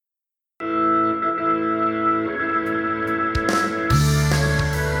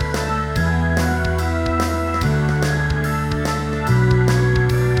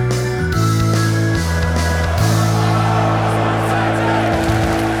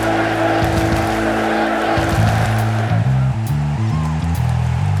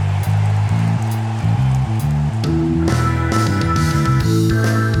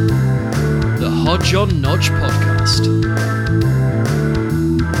Nodge podcast.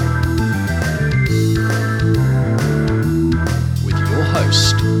 With your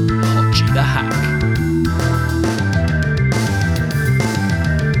host, Hodgie the Hack.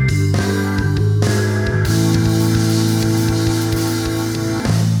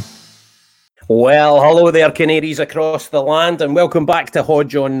 Well, hello there, Canaries across the land, and welcome back to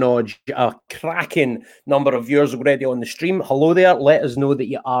Hodge on Nodge. A cracking number of viewers already on the stream. Hello there. Let us know that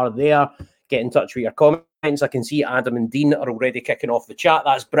you are there. Get in touch with your comments. I can see Adam and Dean are already kicking off the chat.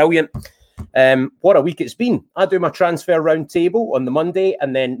 That's brilliant. What a week it's been. I do my transfer round table on the Monday,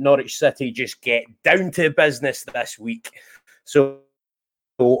 and then Norwich City just get down to business this week. So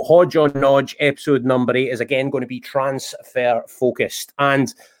Hodge on Nodge episode number 8 is again going to be transfer focused.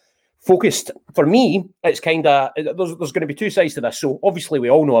 And focused, for me, it's kind of, there's going to be two sides to this. So obviously we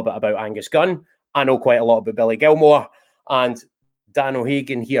all know a bit about Angus Gunn. I know quite a lot about Billy Gilmour, and Dan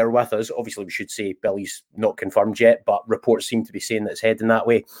O'Hagan here with us. Obviously we should say Billy's not confirmed yet, but reports seem to be saying that it's heading that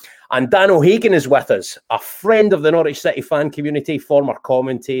way. And Dan O'Hagan is with us, a friend of the Norwich City fan community, former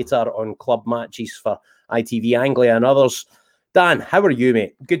commentator on club matches for ITV Anglia and others. Dan, how are you,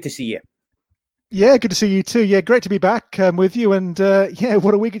 mate? Good to see you. Yeah, good to see you too. Yeah, great to be back with you. And yeah,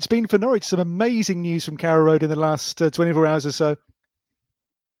 what a week it's been for Norwich. Some amazing news from Carrow Road in the last 24 hours or so.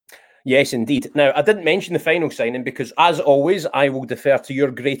 Yes, indeed. Now, I didn't mention the final signing because, as always, I will defer to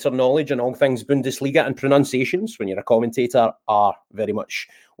your greater knowledge on all things Bundesliga, and pronunciations, when you're a commentator, are very much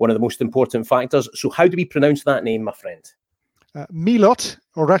one of the most important factors. So how do we pronounce that name, my friend? Milot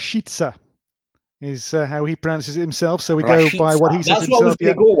Rashica is how he pronounces it himself. So we go by what he says That's himself. What I was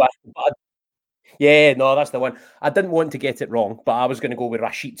going to go with. Yeah, no, that's the one. I didn't want to get it wrong, but I was going to go with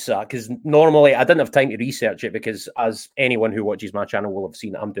Rashica because normally I didn't have time to research it because, as anyone who watches my channel will have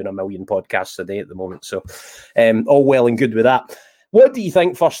seen, I'm doing a million podcasts a day at the moment. So all well and good with that. What do you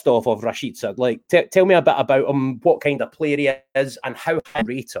think, first off, of Rashica? Like, tell me a bit about him, what kind of player he is and how I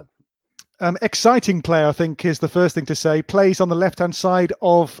rate him. Exciting player, I think, is the first thing to say. Plays on the left-hand side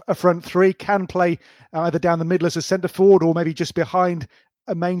of a front three, can play either down the middle as a centre forward or maybe just behind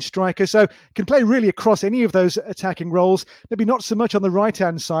a main striker, so can play really across any of those attacking roles. Maybe not so much on the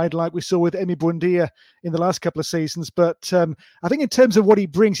right-hand side like we saw with Emi Buendia in the last couple of seasons, but I think in terms of what he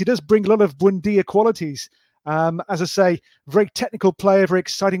brings, he does bring a lot of Buendia qualities. As I say, very technical player, very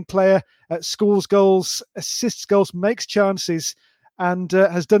exciting player, scores goals, assists goals, makes chances, and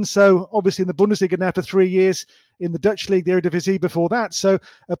has done so obviously in the Bundesliga now for 3 years, in the Dutch league, the Eredivisie before that. So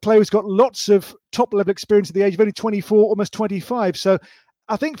a player who's got lots of top-level experience at the age of only 24, almost 25. So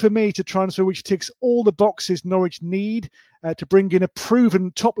I think for me, to transfer which ticks all the boxes Norwich need to bring in a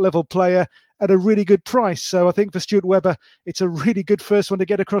proven top-level player at a really good price. So I think for Stuart Webber, it's a really good first one to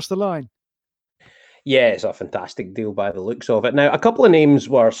get across the line. Yeah, it's a fantastic deal by the looks of it. Now, a couple of names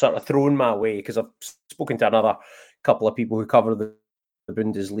were sort of thrown my way because I've spoken to another couple of people who cover the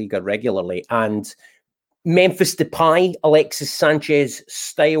Bundesliga regularly, and Memphis Depay, Alexis Sanchez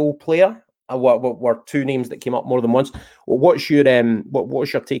style player were two names that came up more than once. What's your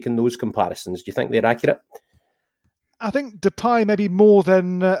take on those comparisons? Do you think they're accurate? I think Depay maybe more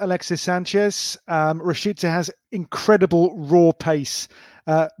than Alexis Sanchez. Rashica has incredible raw pace.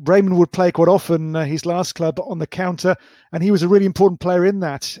 Bremen would play quite often his last club on the counter, and he was a really important player in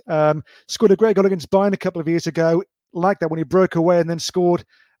that. Scored a great goal against Bayern a couple of years ago, like that when he broke away and then scored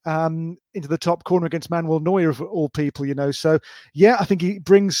into the top corner against Manuel Neuer of all people, you know. So yeah, I think he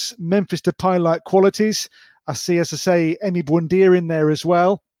brings Memphis Depay-like qualities. I see, as I say, Emi Buendia in there as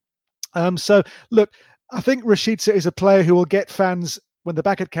well. So look, I think Rashica is a player who will get fans when they're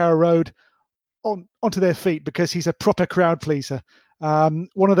back at Carrow Road onto their feet because he's a proper crowd pleaser. One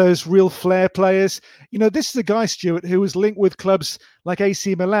of those real flair players. You know, this is a guy, Stuart, who was linked with clubs like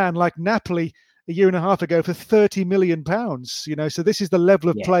AC Milan, like Napoli, a year and a half ago for £30 million, you know, so this is the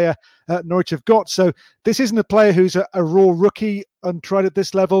level of player Norwich have got. So this isn't a player who's a raw rookie, untried at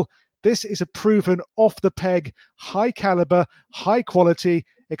this level. This is a proven off the peg, high caliber, high quality,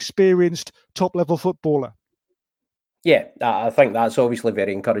 experienced top level footballer. Yeah, I think that's obviously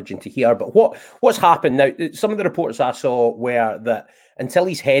very encouraging to hear. But what's happened now? Some of the reports I saw were that until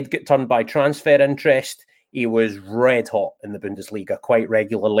his head got turned by transfer interest, he was red hot in the Bundesliga quite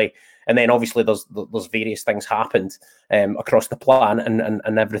regularly. And then obviously there's various things happened across the plan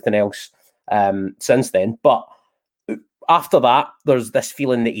and everything else since then. But after that, there's this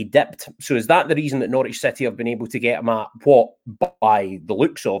feeling that he dipped. So is that the reason that Norwich City have been able to get him at what, by the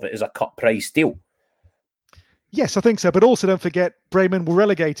looks of it, is a cut price deal? Yes, I think so. But also don't forget, Bremen were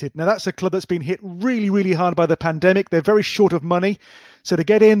relegated. Now, that's a club that's been hit really, really hard by the pandemic. They're very short of money. So to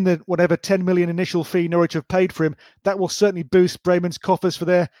get in the whatever 10 million initial fee Norwich have paid for him, that will certainly boost Bremen's coffers for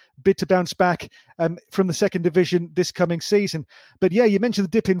their bid to bounce back from the second division this coming season. But yeah, you mentioned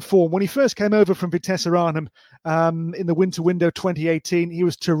the dip in form. When he first came over from Vitesse Arnhem in the winter window 2018, he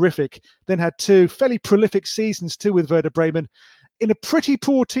was terrific. Then had 2 fairly prolific seasons too with Werder Bremen, in a pretty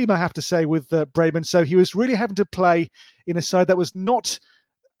poor team, I have to say, with Bremen. So he was really having to play in a side that was not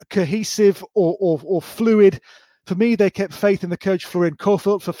cohesive or fluid. For me, they kept faith in the coach Florian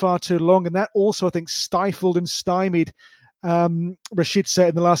Kohfeldt for far too long, and that also, I think, stifled and stymied Rashica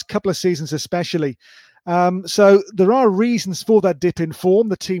in the last couple of seasons especially. So there are reasons for that dip in form.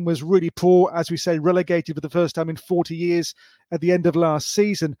 The team was really poor, as we say, relegated for the first time in 40 years at the end of last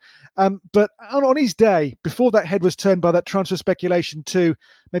season. But on his day, before that head was turned by that transfer speculation to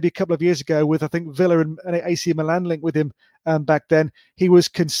maybe a couple of years ago with, I think, Villa and AC Milan linked with him back then, he was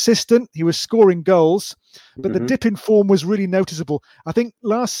consistent. He was scoring goals, but the dip in form was really noticeable. I think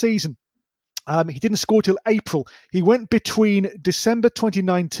last season, he didn't score till April. He went between December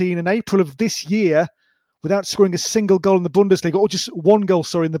 2019 and April of this year without scoring a single goal in the Bundesliga, or just one goal,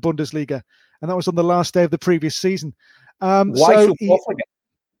 in the Bundesliga. And that was on the last day of the previous season. Why so profligate?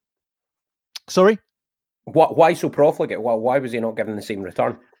 Sorry? Why so profligate? Why was he not given the same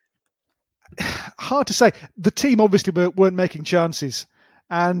return? Hard to say. The team obviously weren't making chances.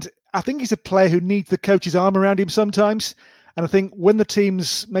 And I think he's a player who needs the coach's arm around him sometimes. And I think when the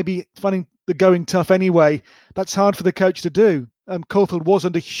team's maybe finding the going tough anyway, that's hard for the coach to do. Kohfeldt was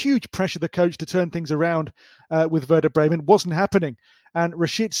under huge pressure, the coach, to turn things around with Werder Bremen. Wasn't happening. And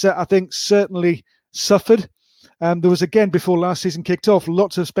Rashica, I think, certainly suffered. There was, again, before last season kicked off,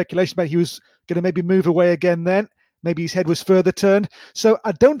 lots of speculation about he was going to maybe move away again then. Maybe his head was further turned. So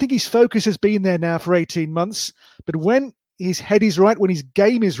I don't think his focus has been there now for 18 months. But when his head is right, when his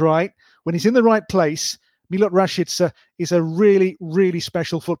game is right, when he's in the right place, Milot Rashica is a really, really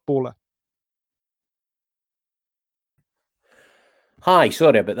special footballer. Hi,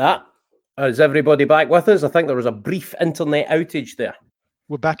 sorry about that. Is everybody back with us? I think there was a brief internet outage there.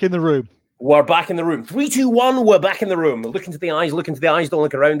 We're back in the room. We're back in the room. 3, 2, 1, we're back in the room. Look into the eyes, don't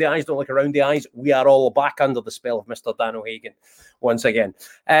look around the eyes, don't look around the eyes. We are all back under the spell of Mr. Dan O'Hagan once again.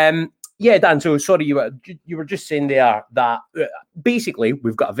 Yeah, Dan, so sorry, you were just saying there that basically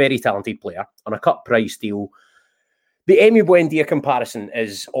we've got a very talented player on a cut price deal. The Emi Buendia comparison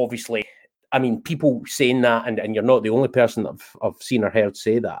is obviously, I mean, people saying that, and you're not the only person that I've seen or heard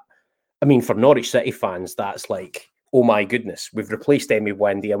say that. I mean, for Norwich City fans, that's like, oh my goodness, we've replaced Emi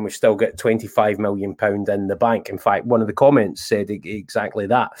Buendia and we've still got £25 million in the bank. In fact, one of the comments said exactly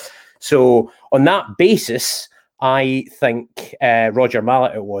that. So on that basis, I think Roger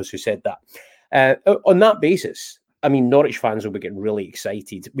Mallet it was who said that. On that basis, I mean, Norwich fans will be getting really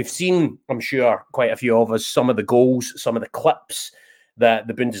excited. We've seen, I'm sure, quite a few of us, some of the goals, some of the clips that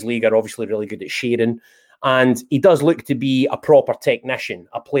the Bundesliga are obviously really good at sharing. And he does look to be a proper technician,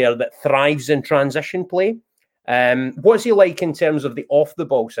 a player that thrives in transition play. What's he like in terms of the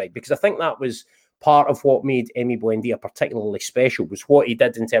off-the-ball side? Because I think that was part of what made Emi Buendia particularly special, was what he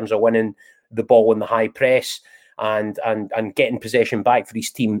did in terms of winning the ball in the high press and getting possession back for his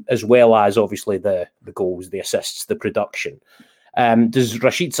team, as well as obviously the goals, the assists, the production. Does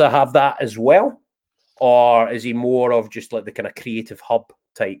Rashica have that as well? Or is he more of just like the kind of creative hub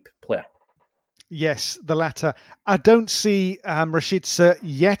type player? Yes, the latter. I don't see Rashica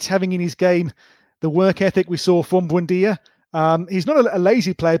yet having in his game the work ethic we saw from Buendia. He's not a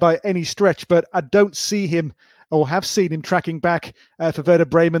lazy player by any stretch, but I don't see him or have seen him tracking back for Werder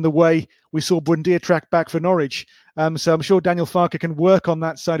Bremen the way we saw Buendia track back for Norwich. So I'm sure Daniel Farke can work on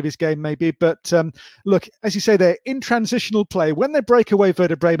that side of his game maybe. But look, as you say there, in transitional play, when they break away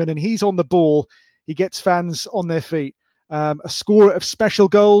Werder Bremen and he's on the ball, he gets fans on their feet. A scorer of special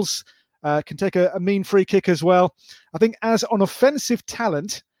goals, can take a mean free kick as well. I think as an offensive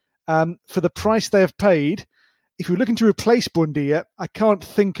talent, for the price they have paid, if you're looking to replace Buendia, I can't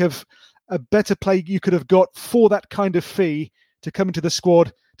think of a better play you could have got for that kind of fee to come into the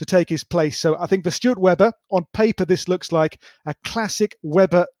squad to take his place. So I think for Stuart Webber, on paper, this looks like a classic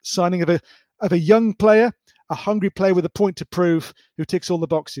Webber signing of a young player, a hungry player with a point to prove, who ticks all the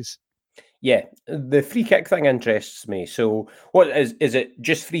boxes. Yeah, the free kick thing interests me. So what is it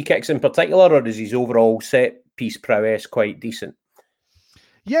just free kicks in particular, or is his overall set piece prowess quite decent?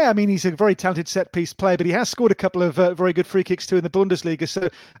 Yeah, I mean, he's a very talented set-piece player, but he has scored a couple of very good free kicks too in the Bundesliga. So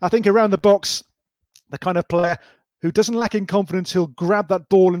I think around the box, the kind of player who doesn't lack in confidence, he'll grab that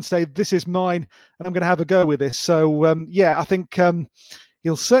ball and say, this is mine, and I'm going to have a go with this. So, yeah, I think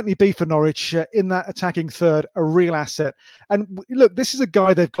he'll certainly be for Norwich in that attacking third, a real asset. And look, this is a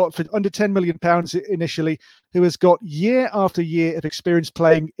guy they've got for under £10 million initially, who has got year after year of experience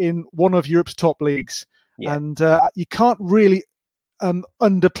playing in one of Europe's top leagues. Yeah. And you can't really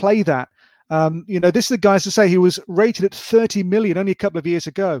underplay that. This is a guy, as I say, he was rated at 30 million only a couple of years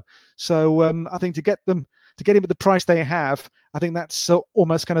ago. So I think to get him at the price they have, I think that's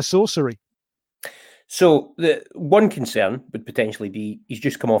almost kind of sorcery. So the one concern would potentially be he's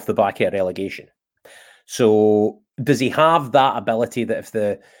just come off the back of relegation. So does he have that ability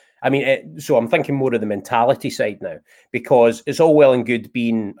that so I'm thinking more of the mentality side now, because it's all well and good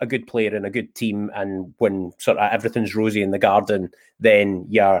being a good player in a good team, and when sort of everything's rosy in the garden, then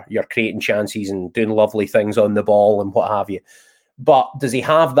you're creating chances and doing lovely things on the ball and what have you. But does he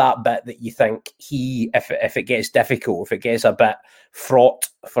have that bit that you think if it gets difficult, if it gets a bit fraught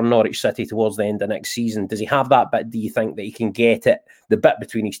for Norwich City towards the end of next season, does he have that bit? Do you think that he can get it, the bit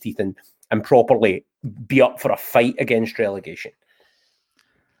between his teeth, and properly be up for a fight against relegation?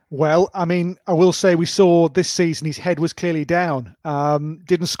 Well, I mean, I will say we saw this season his head was clearly down.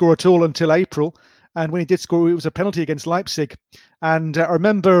 Didn't score at all until April. And when he did score, it was a penalty against Leipzig. And I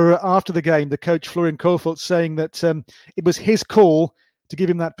remember after the game, the coach, Florian Kohfeldt, saying that it was his call to give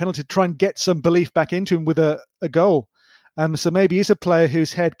him that penalty to try and get some belief back into him with a goal. So maybe he's a player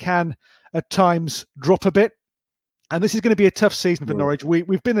whose head can at times drop a bit. And this is going to be a tough season for Norwich.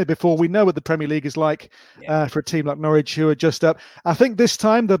 We've been there before. We know what the Premier League is like for a team like Norwich who are just up. I think this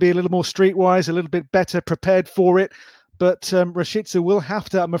time they'll be a little more streetwise, a little bit better prepared for it. But Rashica will have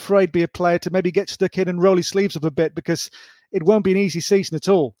to, I'm afraid, be a player to maybe get stuck in and roll his sleeves up a bit, because it won't be an easy season at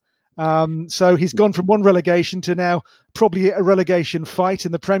all. So he's gone from one relegation to now probably a relegation fight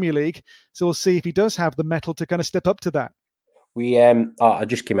in the Premier League. So we'll see if he does have the mettle to kind of step up to that. I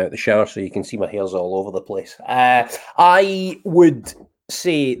just came out of the shower, so you can see my hair's all over the place. I would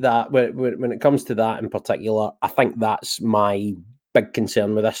say that when it comes to that in particular, I think that's my big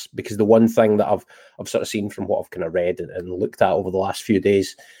concern with this, because the one thing that I've sort of seen from what I've kind of read and looked at over the last few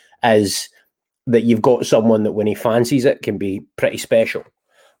days is that you've got someone that when he fancies it can be pretty special.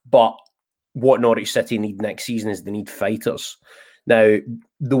 But what Norwich City need next season is they need fighters. Now,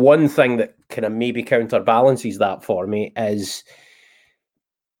 the one thing that kind of maybe counterbalances that for me is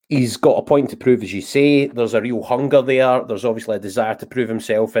he's got a point to prove, as you say. There's a real hunger there. There's obviously a desire to prove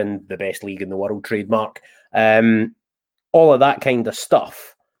himself in the best league in the world, trademark. All of that kind of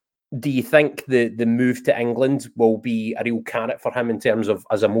stuff. Do you think the move to England will be a real carrot for him in terms of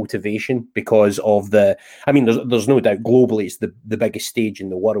as a motivation? Because of there's no doubt globally it's the biggest stage in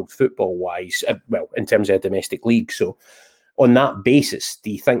the world football-wise, in terms of a domestic league. So on that basis,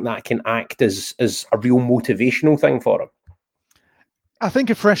 do you think that can act as a real motivational thing for him? I think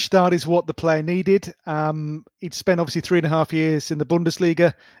a fresh start is what the player needed. He'd spent obviously 3.5 years in the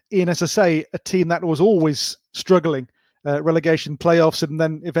Bundesliga in, as I say, a team that was always struggling. Relegation playoffs, and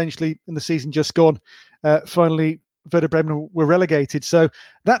then eventually in the season just gone, finally Werder Bremen were relegated. So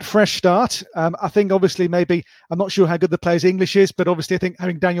that fresh start, I think obviously maybe, I'm not sure how good the player's English is, but obviously I think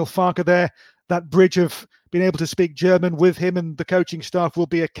having Daniel Farke there, that bridge of being able to speak German with him and the coaching staff will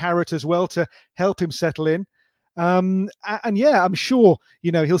be a carrot as well to help him settle in. And yeah, I'm sure,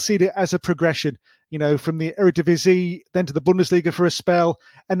 he'll see it as a progression, from the Eredivisie, then to the Bundesliga for a spell,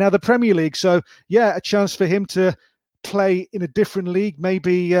 and now the Premier League. So yeah, a chance for him to play in a different league,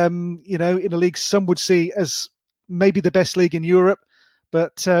 maybe in a league some would see as maybe the best league in Europe.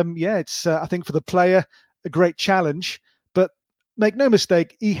 But it's I think for the player a great challenge. But make no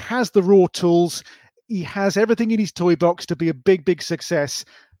mistake, he has the raw tools. He has everything in his toy box to be a big success.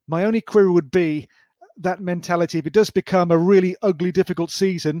 My only query would be that mentality. If it does become a really ugly, difficult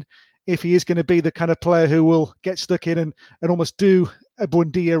season, if he is going to be the kind of player who will get stuck in and almost do a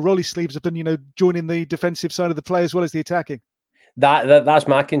Buendia, roll his sleeves up and, join in the defensive side of the play as well as the attacking. That's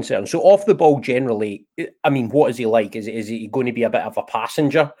my concern. So off the ball generally, what is he like? Is he going to be a bit of a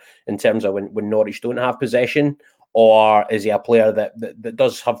passenger in terms of when Norwich don't have possession? Or is he a player that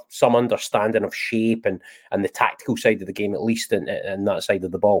does have some understanding of shape and the tactical side of the game, at least in that side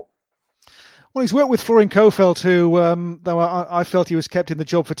of the ball? Well, he's worked with Florian Kohfeldt, who, though I felt he was kept in the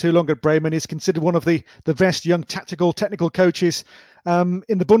job for too long at Bremen, is considered one of the best young technical coaches in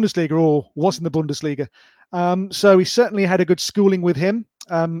the Bundesliga, or was in the Bundesliga. So he certainly had a good schooling with him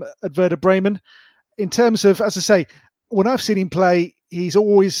at Werder Bremen. In terms of, as I say, when I've seen him play, he's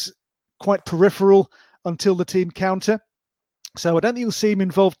always quite peripheral until the team counter. So I don't think you'll see him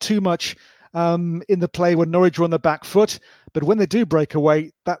involved too much in the play when Norwich are on the back foot. But when they do break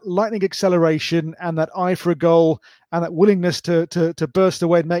away, that lightning acceleration and that eye for a goal and that willingness to burst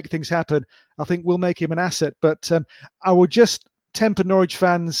away and make things happen, I think will make him an asset. But I would just temper Norwich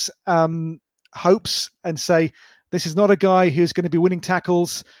fans' hopes and say, this is not a guy who's going to be winning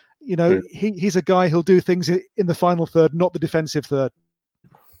tackles. He's a guy who'll do things in the final third, not the defensive third.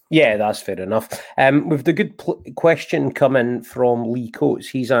 Yeah, that's fair enough. With the good question coming from Lee Coates,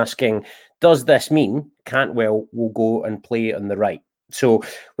 he's asking, does this mean Cantwell will go and play on the right? So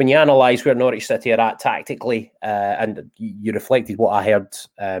when you analyse where Norwich City are at tactically, and you reflected what I heard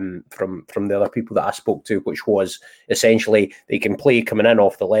from the other people that I spoke to, which was essentially they can play coming in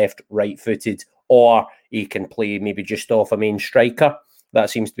off the left, right-footed, or he can play maybe just off a main striker. That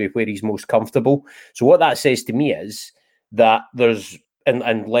seems to be where he's most comfortable. So what that says to me is that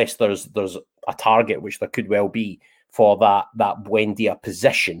unless there's a target, which there could well be, for that Buendia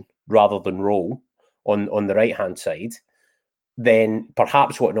position rather than role on the right-hand side, then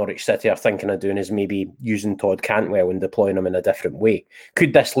perhaps what Norwich City are thinking of doing is maybe using Todd Cantwell and deploying him in a different way.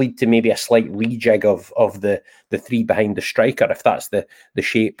 Could this lead to maybe a slight rejig of the three behind the striker, if that's the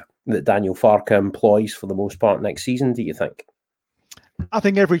shape that Daniel Farke employs for the most part next season, do you think? I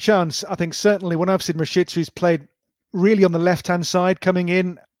think every chance. I think certainly when I've seen Rashica, he's played really on the left-hand side, coming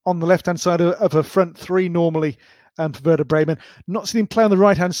in on the left-hand side of a front three normally for Werder Bremen. Not seen him play on the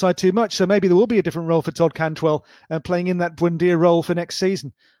right-hand side too much, so maybe there will be a different role for Todd Cantwell playing in that Buendia role for next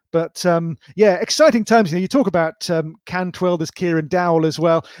season. But exciting times. You talk about Cantwell, there's Kieran Dowell as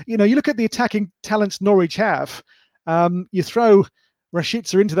well. You look at the attacking talents Norwich have. You throw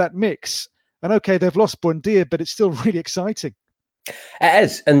Rashica into that mix, and okay, they've lost Buendia, but it's still really exciting. It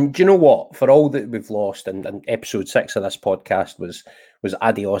is. And do you know what? For all that we've lost, and episode 6 of this podcast was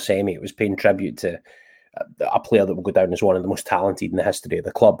Adios Emi. It was paying tribute to a player that will go down as one of the most talented in the history of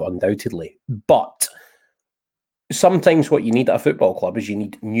the club, undoubtedly. But sometimes what you need at a football club is you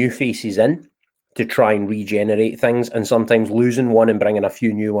need new faces in to try and regenerate things. And sometimes losing one and bringing a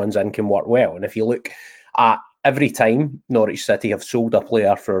few new ones in can work well. And if you look at every time Norwich City have sold a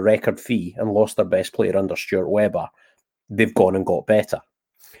player for a record fee and lost their best player under Stuart Webber, they've gone and got better.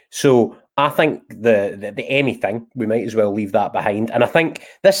 So I think the Emmy thing, we might as well leave that behind. And I think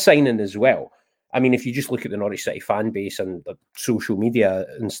this signing as well, I mean, if you just look at the Norwich City fan base and the social media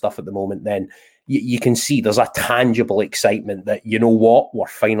and stuff at the moment, then you can see there's a tangible excitement that, you know what, we're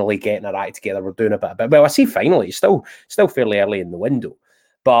finally getting our act together. We're doing a bit. Well, I say finally, it's still fairly early in the window.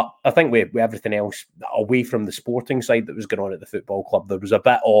 But I think with everything else away from the sporting side that was going on at the football club, there was a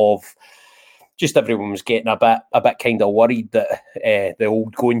bit of just everyone was getting a bit kind of worried that the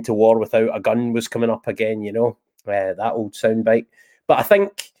old going to war without a gun was coming up again, that old soundbite. But I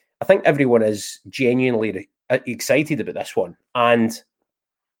think everyone is genuinely excited about this one. And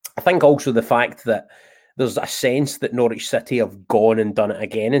I think also the fact that there's a sense that Norwich City have gone and done it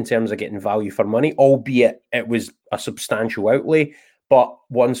again in terms of getting value for money, albeit it was a substantial outlay. But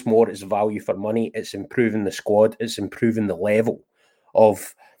once more, it's value for money. It's improving the squad. It's improving the level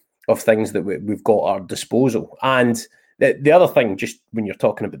of things that we've got at our disposal. And the other thing, just when you're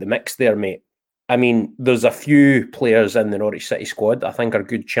talking about the mix there, mate, I mean, there's a few players in the Norwich City squad I think are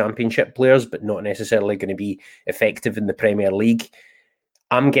good championship players, but not necessarily going to be effective in the Premier League.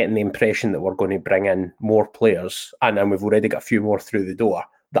 I'm getting the impression that we're going to bring in more players, and we've already got a few more through the door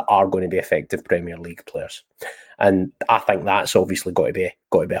that are going to be effective Premier League players. And I think that's obviously got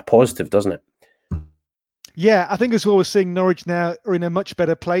to be a positive, doesn't it? Yeah, I think as well, we're seeing Norwich now are in a much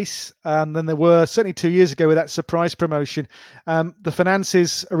better place than they were certainly 2 years ago with that surprise promotion. The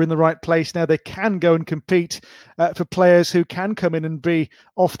finances are in the right place now. They can go and compete for players who can come in and be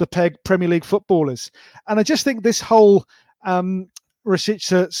off the peg Premier League footballers. And I just think this whole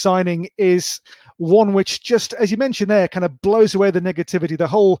Rashica signing is one which just, as you mentioned there, kind of blows away the negativity. The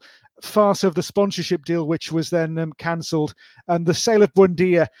whole farce of the sponsorship deal, which was then cancelled, and the sale of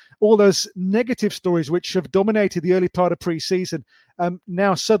Buendia, all those negative stories which have dominated the early part of pre-season.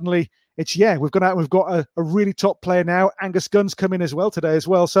 Now suddenly it's, we've gone out and we've got a really top player now. Angus Gunn's come in as well today as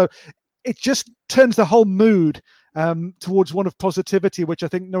well. So it just turns the whole mood towards one of positivity, which I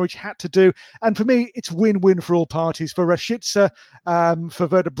think Norwich had to do. And for me, it's win-win for all parties. For Rashica, for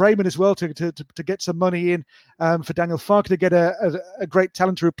Werder Bremen as well, to get some money in, for Daniel Farke to get a great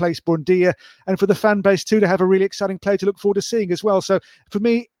talent to replace Buendia, and for the fan base too to have a really exciting player to look forward to seeing as well. So for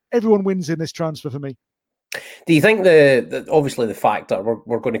me, everyone wins in this transfer for me. Do you think the obviously the fact that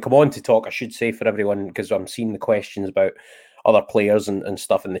we're going to come on to talk, I should say for everyone, because I'm seeing the questions about other players and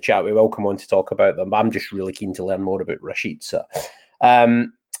stuff in the chat, we will come on to talk about them. But I'm just really keen to learn more about Rashica.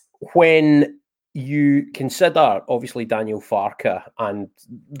 When you consider, obviously, Daniel Farke and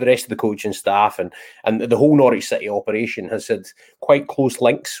the rest of the coaching staff and the whole Norwich City operation has had quite close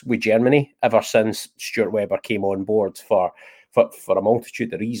links with Germany ever since Stuart Webber came on board for a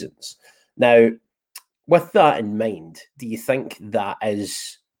multitude of reasons. Now, with that in mind, do you think that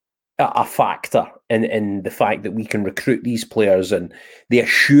is a factor in the fact that we can recruit these players and the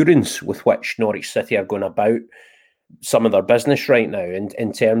assurance with which Norwich City are going about some of their business right now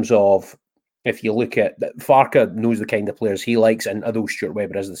in terms of, if you look at Farke knows the kind of players he likes, and although Stuart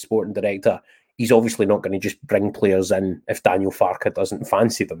Webber is the sporting director, he's obviously not going to just bring players in if Daniel Farke doesn't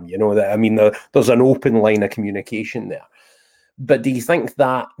fancy them. There's an open line of communication there. But do you think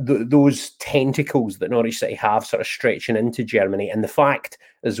that those tentacles that Norwich City have sort of stretching into Germany, and the fact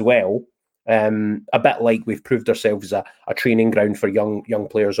as well, a bit like we've proved ourselves as a training ground for young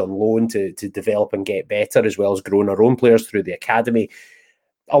players on loan to develop and get better, as well as growing our own players through the academy,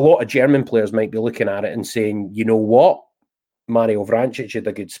 a lot of German players might be looking at it and saying, you know what? Mario Vrancic had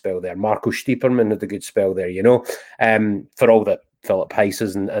a good spell there. Marco Stiepermann had a good spell there, for all the Philip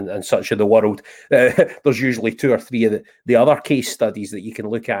Heises and such of the world. There's usually 2 or 3 of the other case studies that you can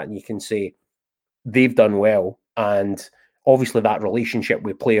look at and you can say they've done well. And obviously that relationship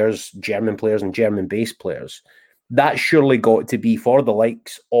with players, German players and German-based players, that surely got to be for the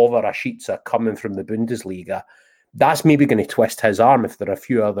likes of a Rashica coming from the Bundesliga. That's maybe going to twist his arm if there are a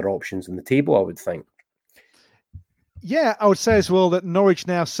few other options on the table, I would think. Yeah, I would say as well that Norwich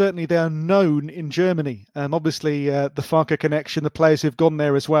now, certainly they are known in Germany. Obviously, the Farke connection, the players who've gone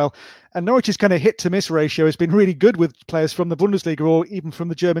there as well. And Norwich's kind of hit-to-miss ratio has been really good with players from the Bundesliga or even from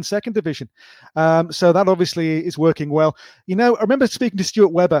the German second division. So that obviously is working well. I remember speaking to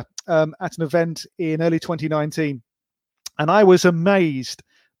Stuart Webber at an event in early 2019, and I was amazed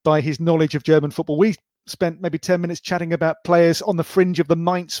by his knowledge of German football. We spent maybe 10 minutes chatting about players on the fringe of the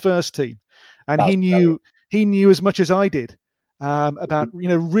Mainz first team. And he knew as much as I did about,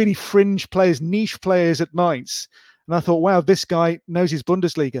 really fringe players, niche players at Mainz. And I thought, wow, this guy knows his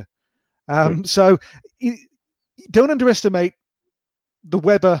Bundesliga. So don't underestimate the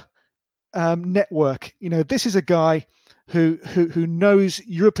Webber network. This is a guy who knows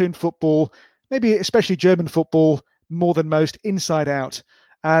European football, maybe especially German football, more than most, inside out.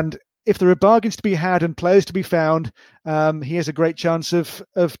 And if there are bargains to be had and players to be found, he has a great chance of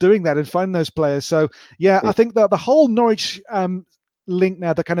doing that and finding those players. So, I think that the whole Norwich link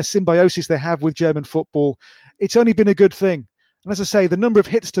now, the kind of symbiosis they have with German football, it's only been a good thing. And as I say, the number of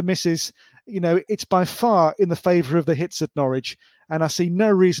hits to misses, it's by far in the favour of the hits at Norwich. And I see no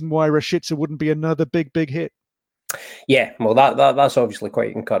reason why Rashica wouldn't be another big hit. Yeah, well, that's obviously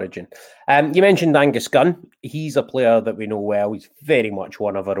quite encouraging. You mentioned Angus Gunn. He's a player that we know well. He's very much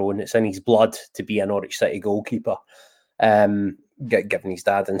one of our own. It's in his blood to be a Norwich City goalkeeper, given his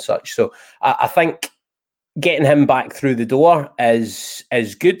dad and such. So I think getting him back through the door is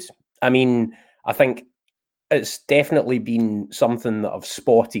good. I mean, I think it's definitely been something that I've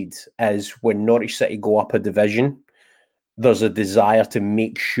spotted is when Norwich City go up a division, there's a desire to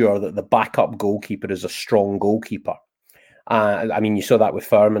make sure that the backup goalkeeper is a strong goalkeeper. You saw that with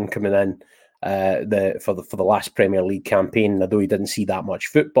Furman coming in for the last Premier League campaign. Although he didn't see that much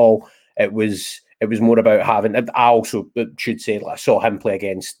football, it was more about having. I also should say I saw him play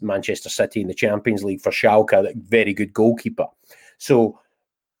against Manchester City in the Champions League for Schalke, a very good goalkeeper. So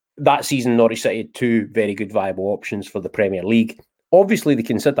that season, Norwich City had 2 very good viable options for the Premier League. Obviously, they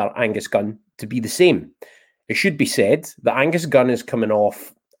consider Angus Gunn to be the same. It should be said that Angus Gunn is coming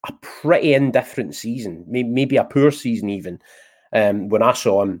off a pretty indifferent season, maybe a poor season even. When I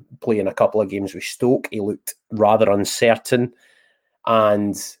saw him playing a couple of games with Stoke, he looked rather uncertain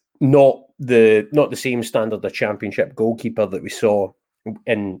and not the same standard of Championship goalkeeper that we saw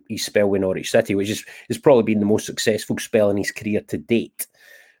in his spell with Norwich City, which has probably been the most successful spell in his career to date.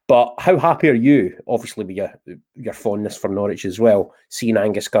 But how happy are you, obviously with your fondness for Norwich as well, seeing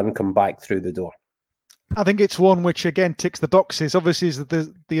Angus Gunn come back through the door? I think it's one which, again, ticks the boxes. Obviously, is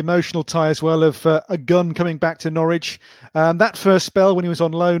the emotional tie as well of a Gunn coming back to Norwich. That first spell when he was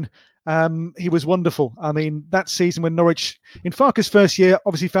on loan, he was wonderful. I mean, that season when Norwich, in Farke's first year,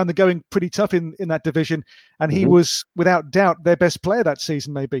 obviously found the going pretty tough in that division. And he was, without doubt, their best player that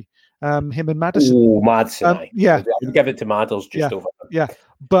season, maybe. Him and Maddison. Oh, Maddison. Yeah. I would give it to Maddles just over. Yeah.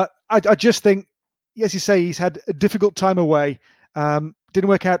 But I just think, as you say, he's had a difficult time away. Didn't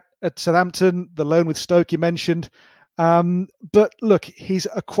work out at Southampton, the loan with Stoke you mentioned. But look, he's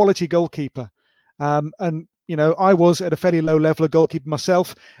a quality goalkeeper. And, I was at a fairly low level of goalkeeper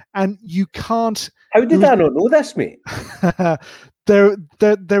myself, and you can't... How did I not know this, mate?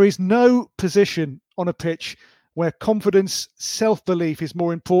 There is no position on a pitch where confidence, self-belief is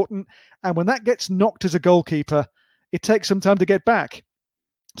more important. And when that gets knocked as a goalkeeper, it takes some time to get back.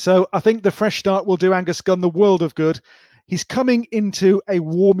 So I think the fresh start will do Angus Gunn the world of good. he's coming into a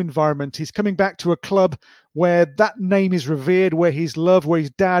warm environment. He's coming back to a club where that name is revered, where he's loved, where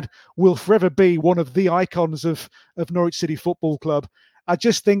his dad will forever be one of the icons of Norwich City Football Club. I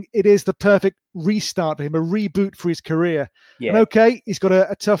just think it is the perfect restart for him, a reboot for his career. Yeah. And okay, he's got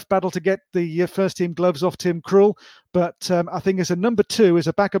a tough battle to get the first team gloves off Tim Krul, but I think as a number 2, as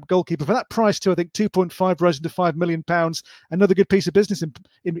a backup goalkeeper, for that price too, I think 2.5 risen to £5 million, another good piece of business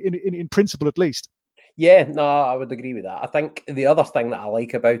in principle at least. Yeah, no, I would agree with that. I think the other thing that I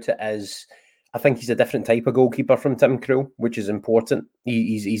like about it is I think he's a different type of goalkeeper from Tim Krul, which is important.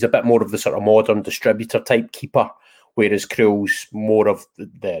 He's a bit more of the sort of modern distributor type keeper, whereas Krul's more of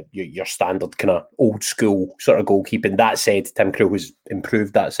your standard kind of old school sort of goalkeeping. That said, Tim Krul has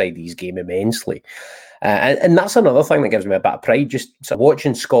improved that side of his game immensely. And that's another thing that gives me a bit of pride, just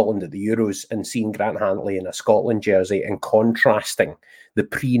watching Scotland at the Euros and seeing Grant Hanley in a Scotland jersey and contrasting the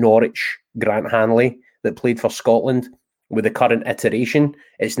pre-Norwich Grant Hanley that played for Scotland with the current iteration.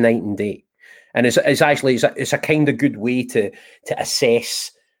 It's night and day. And it's a kind of good way to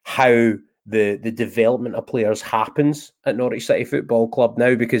assess how the development of players happens at Norwich City Football Club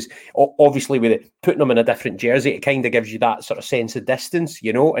now, because obviously with putting them in a different jersey, it kind of gives you that sort of sense of distance,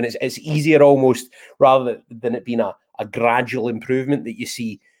 you know, and it's easier almost, rather than it being a gradual improvement that you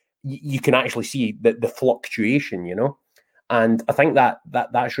see, you can actually see the fluctuation, you know. And I think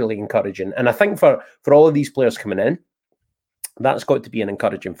that's really encouraging. And I think for all of these players coming in, that's got to be an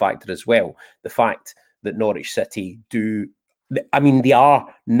encouraging factor as well. The fact that Norwich City they are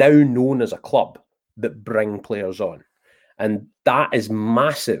now known as a club that bring players on. And that is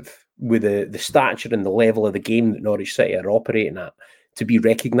massive with the stature and the level of the game that Norwich City are operating at, to be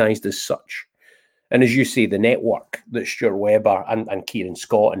recognised as such. And as you say, the network that Stuart Webber and Kieran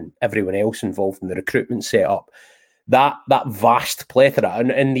Scott and everyone else involved in the recruitment setup, that vast plethora.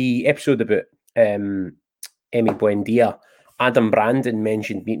 And in the episode about Emi Buendia, Adam Brandon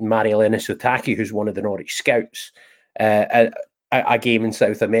mentioned meeting Marielena Sotaki, who's one of the Norwich scouts, at a game in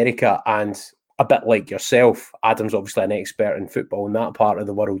South America. And a bit like yourself, Adam's obviously an expert in football in that part of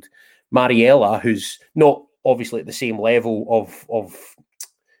the world. Mariella, who's not obviously at the same level of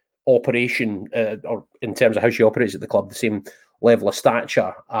operation, or in terms of how she operates at the club, the same level of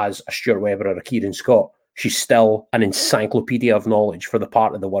stature as a Stuart Webber or a Kieran Scott, she's still an encyclopedia of knowledge for the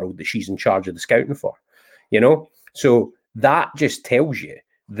part of the world that she's in charge of the scouting for, you know? So that just tells you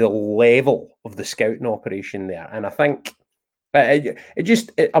the level of the scouting operation there. And I think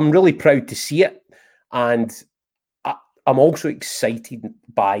I'm really proud to see it. And I'm also excited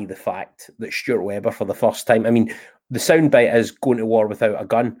by the fact that Stuart Webber, for the first time, I mean, the soundbite is going to war without a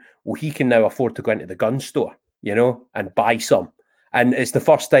gun. Well, he can now afford to go into the gun store, you know, and buy some. And it's the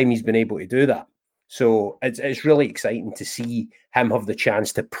first time he's been able to do that. So it's really exciting to see him have the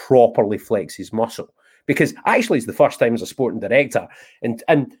chance to properly flex his muscle. Because actually it's the first time as a sporting director.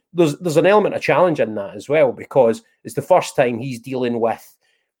 And there's an element of challenge in that as well, because it's the first time he's dealing with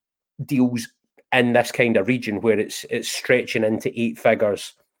deals in this kind of region where it's stretching into 8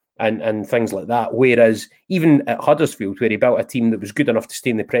 figures and things like that. Whereas even at Huddersfield, where he built a team that was good enough to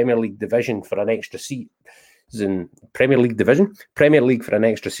stay in the Premier League division for an extra season, Premier League for an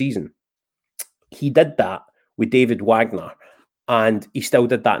extra season, he did that with David Wagner, and he still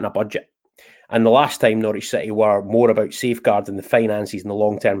did that in a budget. And the last time Norwich City were more about safeguarding the finances and the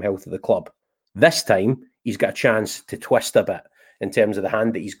long-term health of the club. This time, he's got a chance to twist a bit in terms of the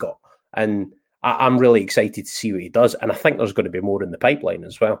hand that he's got. And I'm really excited to see what he does. And I think there's going to be more in the pipeline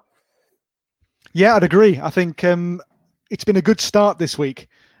as well. Yeah, I'd agree. I think it's been a good start this week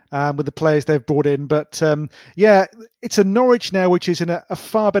with the players they've brought in. But it's a Norwich now which is in a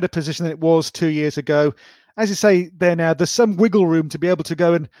far better position than it was 2 years ago. As you say there now, there's some wiggle room to be able to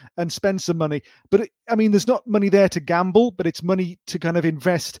go and spend some money. But there's not money there to gamble, but it's money to kind of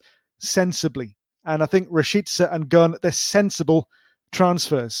invest sensibly. And I think Rashica and Gunn, they're sensible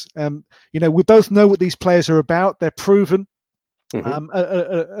transfers. We both know what these players are about. They're proven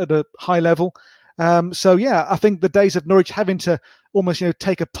at a high level. I think the days of Norwich having to almost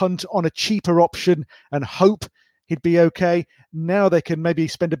take a punt on a cheaper option and hope he'd be okay. Now they can maybe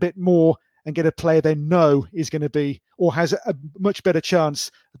spend a bit more and get a player they know is going to be, or has a much better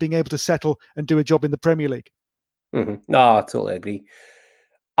chance of being able to settle and do a job in the Premier League. Mm-hmm. No, I totally agree.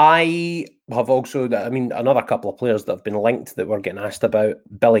 I have also, another couple of players that have been linked that we're getting asked about.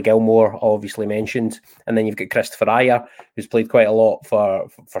 Billy Gilmore, obviously mentioned. And then you've got Christopher Ajer, who's played quite a lot for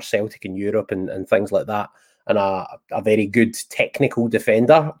Celtic in Europe and things like that. And a very good technical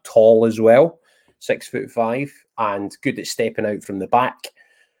defender, tall as well, 6'5", and good at stepping out from the back.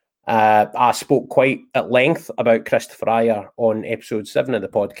 I spoke quite at length about Christopher Ajer on episode 7 of the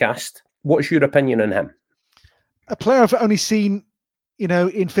podcast. What's your opinion on him? a player I've only seen,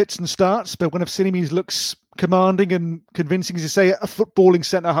 in fits and starts, but when I've seen him, he looks commanding and convincing, as you say, a footballing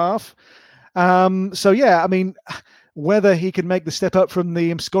centre half. Whether he can make the step up from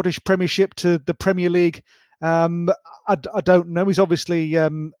the Scottish Premiership to the Premier League, I don't know. He's obviously a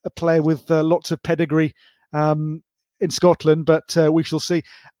player with lots of pedigree in Scotland, but we shall see.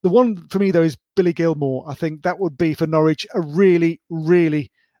 The one for me, though, is Billy Gilmour. I think that would be for Norwich a really,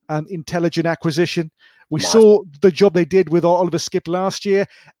 really intelligent acquisition. We saw the job they did with Oliver Skipp last year,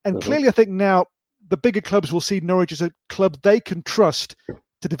 and clearly I think now the bigger clubs will see Norwich as a club they can trust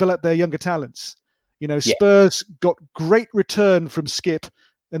to develop their younger talents. Spurs got great return from Skipp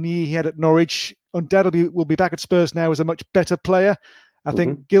and the year he had at Norwich. Undoubtedly will be back at Spurs now as a much better player. I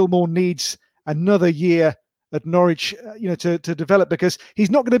think Gilmour needs another year at Norwich, to develop, because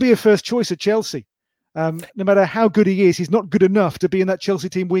he's not going to be a first choice at Chelsea. No matter how good he is, he's not good enough to be in that Chelsea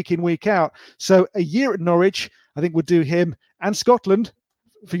team week in, week out. So a year at Norwich, I think, would do him and Scotland,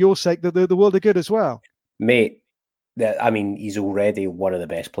 for your sake, the world of good as well. Mate, he's already one of the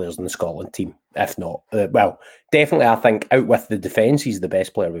best players in the Scotland team, if not. Definitely, I think, out with the defence, he's the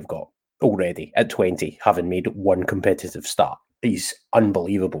best player we've got already at 20, having made one competitive start. He's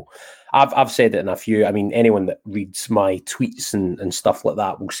unbelievable. I've said it in a few. Anyone that reads my tweets and stuff like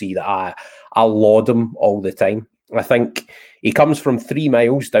that will see that I laud him all the time. I think he comes from 3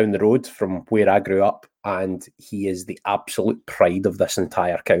 miles down the road from where I grew up, and he is the absolute pride of this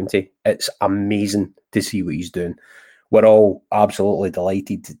entire county. It's amazing to see what he's doing. We're all absolutely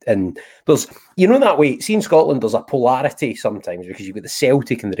delighted. And there's, that way, see in Scotland, there's a polarity sometimes because you've got the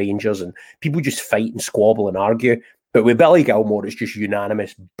Celtic and the Rangers and people just fight and squabble and argue. But with Billy Gilmour, it's just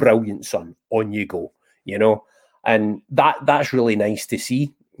unanimous, brilliant, son, on you go, And that's really nice to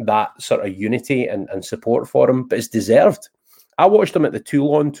see, that sort of unity and support for him, but it's deserved. I watched him at the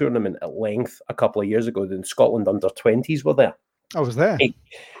Toulon tournament at length a couple of years ago. The Scotland under-20s were there. I was there. Hey,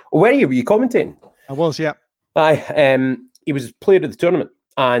 where were you commentating? I was, yeah. He was player of the tournament,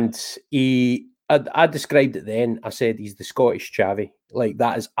 and I described it then. I said he's the Scottish Xavi. Like,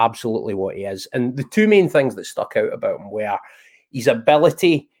 that is absolutely what he is. And the two main things that stuck out about him were his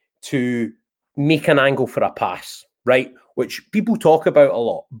ability to make an angle for a pass, right? Which people talk about a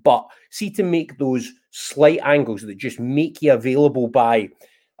lot, but see, to make those slight angles that just make you available by,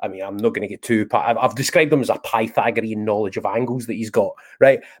 I'm not going to get too, I've described him as a Pythagorean knowledge of angles that he's got,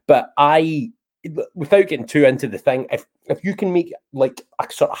 right? But without getting too into the thing, if you can make like a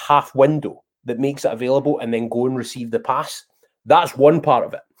sort of half window that makes it available and then go and receive the pass, that's one part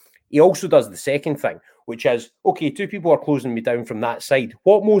of it. He also does the second thing, which is, okay, 2 people are closing me down from that side.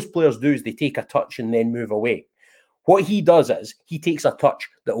 What most players do is they take a touch and then move away. What he does is he takes a touch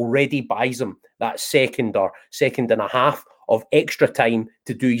that already buys him that second or second and a half of extra time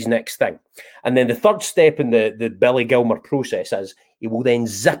to do his next thing. And then the third step in the Billy Gilmour process is he will then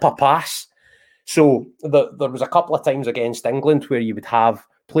zip a pass. So there was a couple of times against England where you would have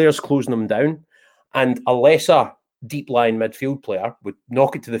players closing them down, and a lesser deep-lying midfield player would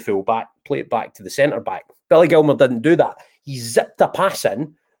knock it to the full-back, play it back to the centre-back. Billy Gilmour didn't do that. He zipped a pass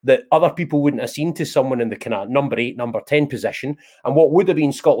in that other people wouldn't have seen to someone in the kind of number 8, number 10 position, and what would have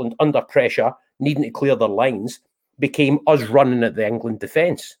been Scotland under pressure, needing to clear their lines, became us running at the England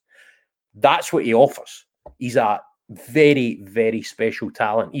defence. That's what he offers. He's a very, very special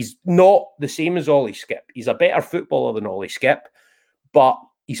talent. He's not the same as Ollie Skipp. He's a better footballer than Ollie Skipp, but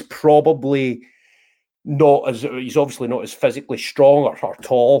he's probably he's obviously not as physically strong or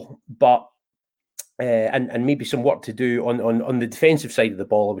tall, but and maybe some work to do on the defensive side of the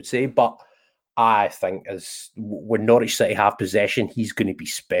ball, I would say. But I think as when Norwich City have possession, he's going to be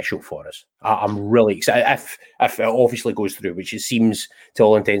special for us. I'm really excited if it obviously goes through, which it seems to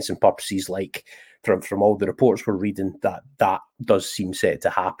all intents and purposes like from all the reports we're reading that does seem set to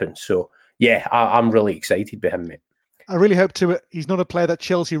happen. So yeah, I'm really excited by him, mate. I really hope he's not a player that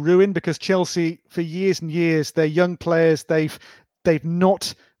Chelsea ruined, because Chelsea, for years and years, they're young players. They've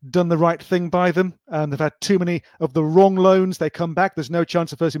not done the right thing by them. They've had too many of the wrong loans. They come back. There's no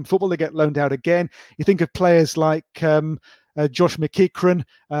chance of first in football. They get loaned out again. You think of players like Josh McEachran,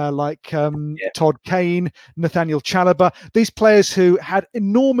 Todd Kane, Nathaniel Chalobah. These players who had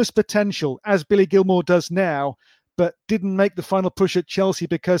enormous potential, as Billy Gilmour does now, but didn't make the final push at Chelsea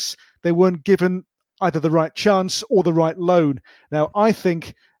because they weren't given either the right chance or the right loan. Now, I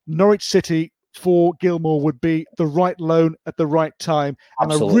think Norwich City for Gilmour would be the right loan at the right time.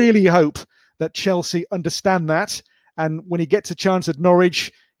 And Absolutely. I really hope that Chelsea understand that. And when he gets a chance at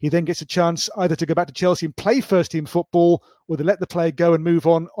Norwich, he then gets a chance either to go back to Chelsea and play first-team football, or they let the player go and move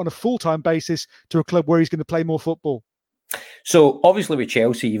on a full-time basis to a club where he's going to play more football. So obviously with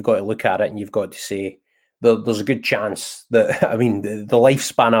Chelsea, you've got to look at it and you've got to say there's a good chance that, I mean, the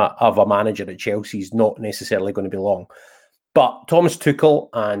lifespan of a manager at Chelsea is not necessarily going to be long. But Thomas Tuchel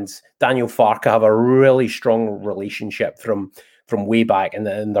and Daniel Farke have a really strong relationship from way back in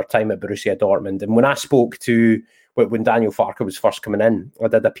their time at Borussia Dortmund. And when I spoke to, when Daniel Farke was first coming in, I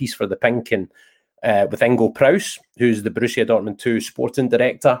did a piece for the Pinkin with Ingo Preuss, who's the Borussia Dortmund 2 sporting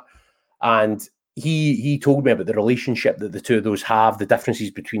director. And he told me about the relationship that the two of those have, the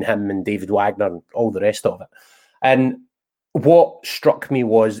differences between him and David Wagner and all the rest of it. And what struck me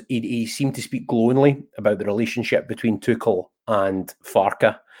was he seemed to speak glowingly about the relationship between Tuchel and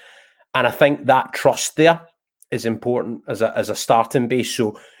Farke. And I think that trust there is important as a starting base.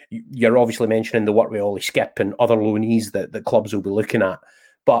 So you're obviously mentioning the work with Ollie Skip and other loanees that the clubs will be looking at.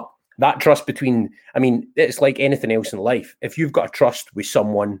 But that trust between, I mean, it's like anything else in life. If you've got a trust with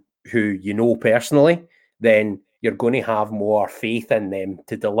someone who you know personally, then you're going to have more faith in them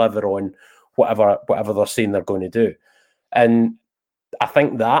to deliver on whatever they're saying they're going to do. And I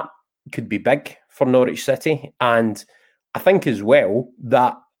think that could be big for Norwich City. And I think as well,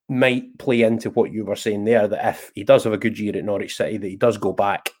 that might play into what you were saying there, that if he does have a good year at Norwich City, that he does go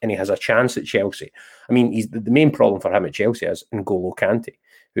back and he has a chance at Chelsea. I mean, the main problem for him at Chelsea is N'Golo Kante,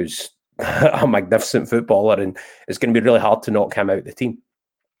 who's a magnificent footballer, and it's going to be really hard to knock him out the team.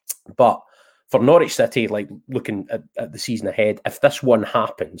 But for Norwich City, like looking at the season ahead, if this one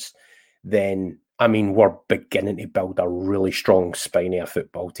happens, then, I mean, we're beginning to build a really strong spine of a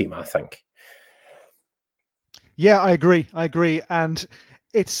football team, I think. Yeah, I agree. And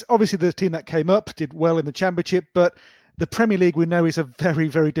it's obviously the team that came up, did well in the Championship, but the Premier League, we know, is a very,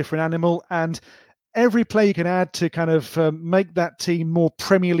 very different animal. And every play you can add to kind of make that team more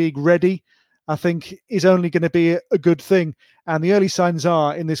Premier League ready, I think, is only going to be a good thing. And the early signs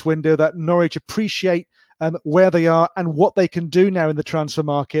are in this window that Norwich appreciate where they are and what they can do now in the transfer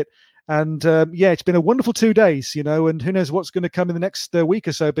market. And it's been a wonderful 2 days, and who knows what's going to come in the next week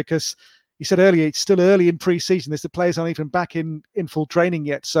or so, because you said earlier, it's still early in pre-season. The players aren't even back in full training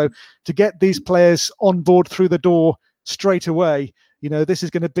yet. So to get these players on board through the door straight away, this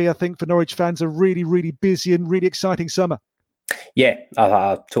is going to be, I think, for Norwich fans, a really, really busy and really exciting summer. Yeah,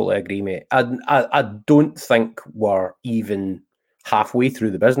 I totally agree, mate. I don't think we're even halfway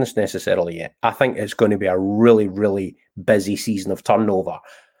through the business necessarily yet. I think it's going to be a really, really busy season of turnover.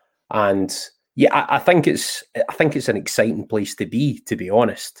 And yeah, I think it's an exciting place to be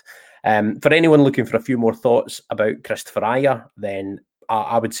honest. For anyone looking for a few more thoughts about Kristoffer Ajer, then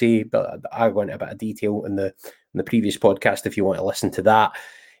I would say, but I go into a bit of detail in the previous podcast if you want to listen to that.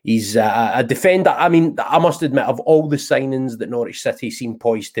 He's a defender. I mean, I must admit, of all the signings that Norwich City seem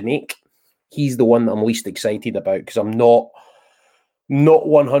poised to make, he's the one that I'm least excited about, because I'm not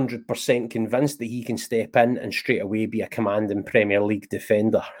 100% convinced that he can step in and straight away be a commanding Premier League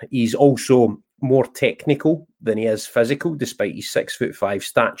defender. He's also more technical than he is physical, despite his 6'5"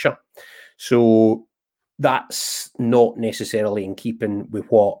 stature. So that's not necessarily in keeping with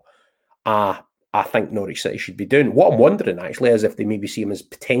what I think Norwich City should be doing. What I'm wondering, actually, is if they maybe see him as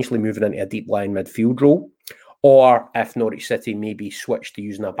potentially moving into a deep line midfield role, or if Norwich City maybe switch to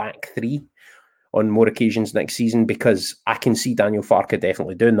using a back three on more occasions next season, because I can see Daniel Farke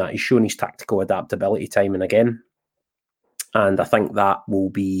definitely doing that. He's shown his tactical adaptability time and again. And I think that will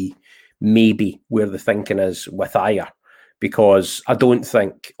be maybe where the thinking is with Ajer, because I don't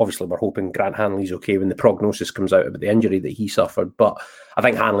think, obviously we're hoping Grant Hanley's okay when the prognosis comes out about the injury that he suffered, but I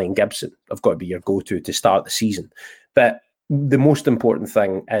think Hanley and Gibson have got to be your go-to to start the season. But the most important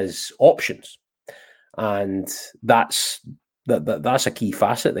thing is options. And that's a key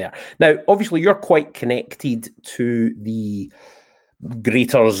facet there. Now, obviously, you're quite connected to the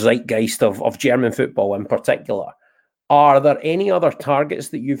greater zeitgeist of German football in particular. Are there any other targets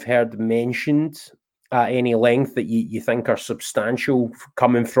that you've heard mentioned at any length that you think are substantial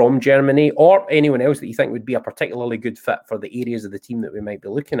coming from Germany, or anyone else that you think would be a particularly good fit for the areas of the team that we might be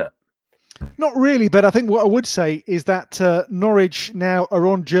looking at? Not really, but I think what I would say is that Norwich now are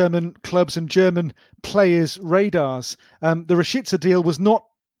on German clubs and German players' radars. The Rashica deal was not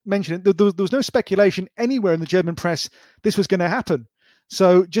mentioned. There was no speculation anywhere in the German press this was going to happen.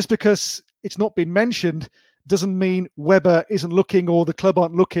 So just because it's not been mentioned doesn't mean Weber isn't looking or the club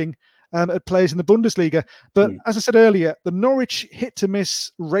aren't looking at players in the Bundesliga. But as I said earlier, the Norwich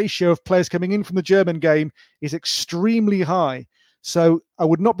hit-to-miss ratio of players coming in from the German game is extremely high. So I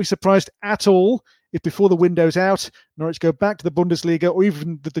would not be surprised at all if before the window's out, Norwich go back to the Bundesliga or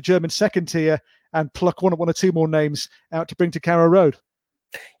even the German second tier and pluck one or two more names out to bring to Carrow Road.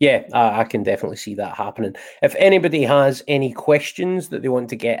 Yeah, I can definitely see that happening. If anybody has any questions that they want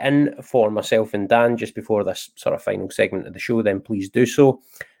to get in for myself and Dan just before this sort of final segment of the show, then please do so.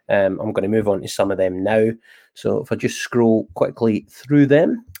 I'm going to move on to some of them now. So if I just scroll quickly through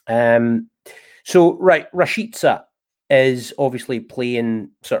them. Rashica is obviously playing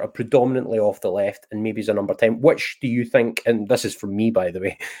sort of predominantly off the left and maybe as a number 10. Which do you think, and this is from me, by the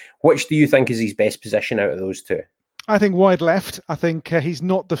way, which do you think is his best position out of those two? I think wide left. I think he's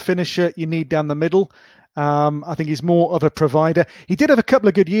not the finisher you need down the middle. I think he's more of a provider. He did have a couple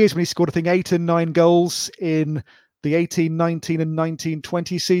of good years when he scored, I think, 8 and 9 goals in the 18-19 and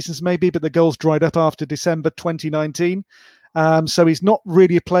 19-20 seasons maybe, but the goals dried up after December 2019. So he's not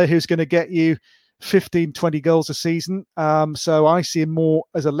really a player who's going to get you 15, 20 goals a season. So I see him more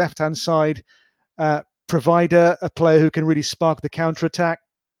as a left-hand side provider, a player who can really spark the counter-attack.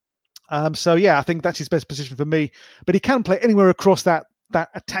 So yeah, I think that's his best position for me. But he can play anywhere across that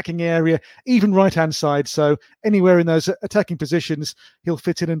attacking area, even right-hand side. So anywhere in those attacking positions, he'll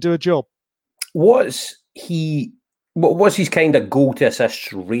fit in and do a job. What's his kind of goal to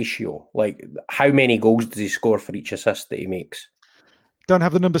assist ratio? Like, how many goals does he score for each assist that he makes? Don't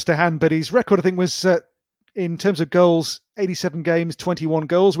have the numbers to hand, but his record, I think, was in terms of goals, 87 games, 21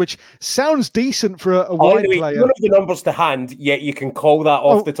 goals, which sounds decent for a wide player. None of the numbers to hand, yet you can call that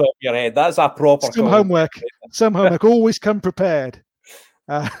off the top of your head. That's a proper some homework. Some homework. Always come prepared.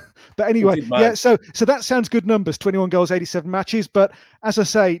 But anyway, yeah. So that sounds good numbers. 21 goals, 87 matches. But as I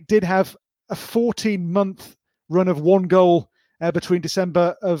say, did have a 14-month run of 1 goal between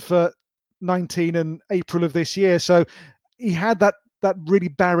December of 19 and April of this year. So he had that really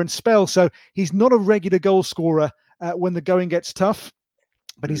barren spell. So he's not a regular goal scorer when the going gets tough,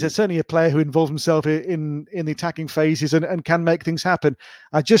 but he's certainly a player who involves himself in the attacking phases and can make things happen.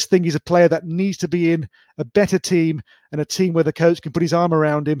 I just think he's a player that needs to be in a better team and a team where the coach can put his arm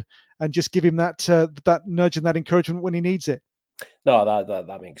around him and just give him that nudge and that encouragement when he needs it. No,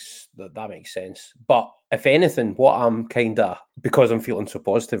 that makes sense. But if anything, what I'm because I'm feeling so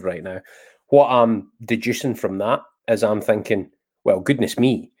positive right now, what I'm deducing from that is I'm thinking, well, goodness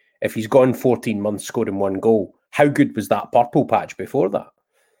me, if he's gone 14 months scoring 1 goal, how good was that purple patch before that?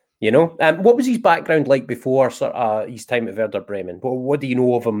 You know, what was his background like before his time at Werder Bremen? What do you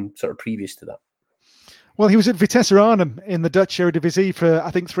know of him sort of previous to that? Well, he was at Vitesse Arnhem in the Dutch Eredivisie for,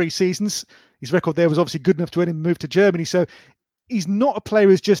 I think, 3 seasons. His record there was obviously good enough to let him move to Germany. So he's not a player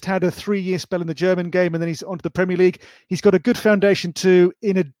who's just had a 3-year spell in the German game and then he's onto the Premier League. He's got a good foundation too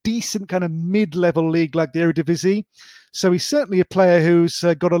in a decent kind of mid-level league like the Eredivisie. So he's certainly a player who's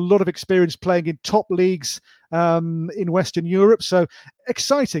got a lot of experience playing in top leagues in Western Europe. So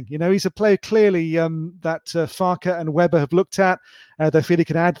exciting. You know, he's a player clearly that Farke and Weber have looked at. They feel he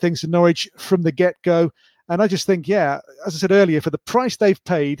can add things to Norwich from the get-go. And I just think, yeah, as I said earlier, for the price they've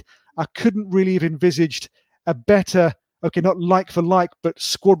paid, I couldn't really have envisaged a better, okay, not like for like, but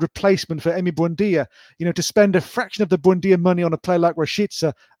squad replacement for Emi Buendia. You know, to spend a fraction of the Buendia money on a player like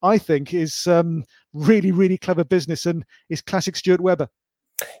Rashica, I think is really, really clever business and is classic Stuart Webber.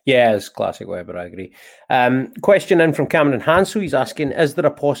 Yeah, it's classic Webber, I agree. Question in from Cameron Hansel. He's asking, is there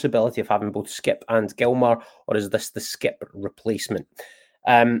a possibility of having both Skipp and Gilmour, or is this the Skipp replacement?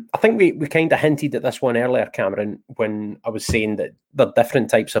 I think we kind of hinted at this one earlier, Cameron, when I was saying that they're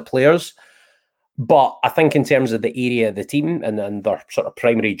different types of players. But I think in terms of the area of the team and their sort of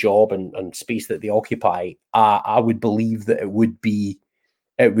primary job and space that they occupy, I would believe that it would be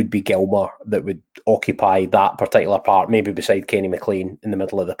Gilmour that would occupy that particular part, maybe beside Kenny McLean in the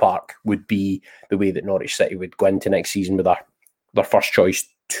middle of the park, would be the way that Norwich City would go into next season with their first choice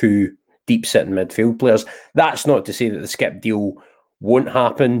 2 deep-sitting midfield players. That's not to say that the Skipp deal won't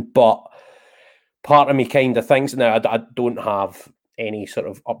happen, but part of me kind of thinks, now I don't have any sort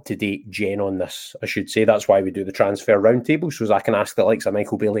of up-to-date gen on this, I should say. That's why we do the transfer roundtable, so as I can ask the likes of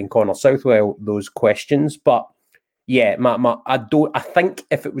Michael Bailey and Connor Southwell those questions. But yeah, I think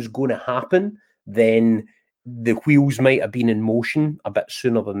if it was going to happen, then the wheels might have been in motion a bit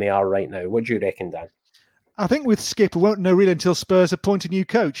sooner than they are right now. What do you reckon, Dan? I think with Skipp, we won't know really until Spurs appoint a new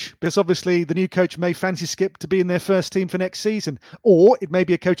coach, because obviously the new coach may fancy Skipp to be in their first team for next season, or it may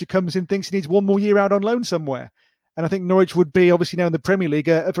be a coach who comes in and thinks he needs 1 more year out on loan somewhere. And I think Norwich would be, obviously now in the Premier League,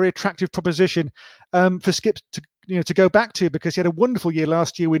 a very attractive proposition for Skipp to go back to, because he had a wonderful year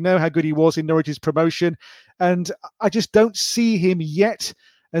last year. We know how good he was in Norwich's promotion, and I just don't see him yet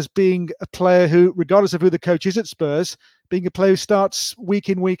as being a player who, regardless of who the coach is at Spurs, being a player who starts week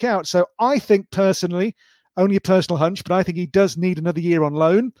in, week out. So I think personally, only a personal hunch, but I think he does need another year on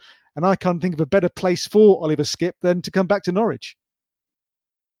loan, and I can't think of a better place for Oliver Skipp than to come back to Norwich.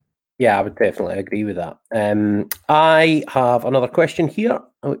 Yeah, I would definitely agree with that. I have another question here,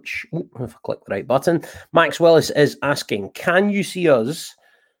 which, if I click the right button, Max Willis is asking, can you see us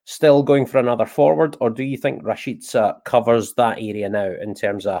still going for another forward, or do you think Rashica covers that area now in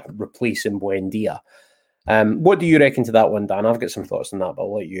terms of replacing Buendia? What do you reckon to that one, Dan? I've got some thoughts on that, but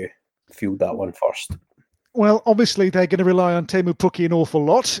I'll let you field that one first. Well, obviously, they're going to rely on Teemu Pukki an awful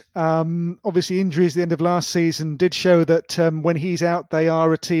lot. Obviously, injuries at the end of last season did show that when he's out, they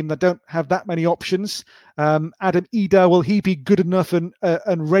are a team that don't have that many options. Adam Ida, will he be good enough and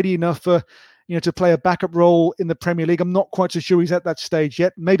ready enough for to play a backup role in the Premier League? I'm not quite so sure he's at that stage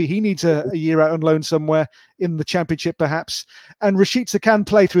yet. Maybe he needs a year out on loan somewhere in the Championship, perhaps. And Rashica can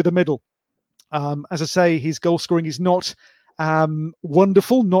play through the middle. As I say, his goal scoring is not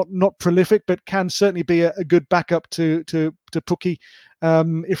wonderful, not prolific, but can certainly be a good backup to Pukki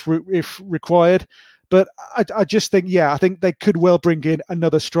if required. But I just think, I think they could well bring in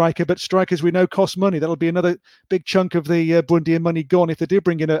another striker. But strikers, we know, cost money. That'll be another big chunk of the Buendia money gone if they do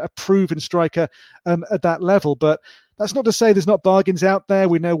bring in a proven striker at that level. But that's not to say there's not bargains out there.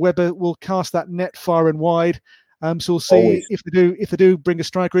 We know Webber will cast that net far and wide. So we'll see Always. if they do bring a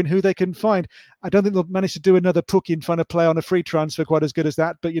striker in, who they can find. I don't think they'll manage to do another Pukki and find a play on a free transfer quite as good as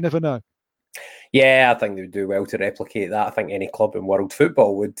that, but you never know. Yeah, I think they would do well to replicate that. I think any club in world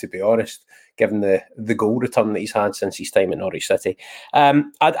football would, to be honest, given the goal return that he's had since his time at Norwich City.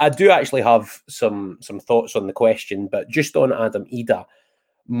 I do actually have some thoughts on the question, but just on Adam Ida,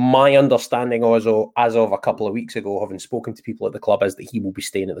 my understanding as of a couple of weeks ago, having spoken to people at the club, is that he will be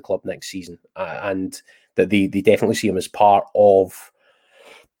staying at the club next season, and that they definitely see him as part of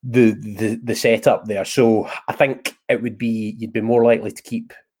the setup there. So I think you'd be more likely to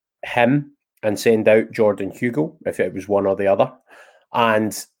keep him and send out Jordan Hugo if it was one or the other.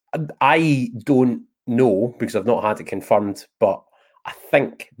 And I don't know because I've not had it confirmed, but I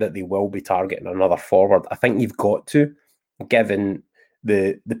think that they will be targeting another forward. I think you've got to, given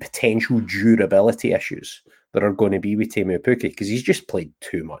the potential durability issues that are going to be with Teemu Pukki, because he's just played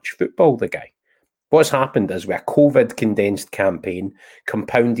too much football, the guy. What's happened is with a COVID condensed campaign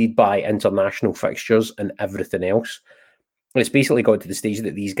compounded by international fixtures and everything else, it's basically got to the stage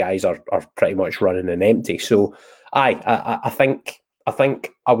that these guys are pretty much running an empty. So I think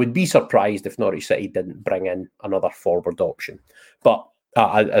I would be surprised if Norwich City didn't bring in another forward option. But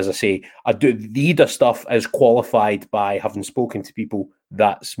as I say, the Ida stuff is qualified by having spoken to people.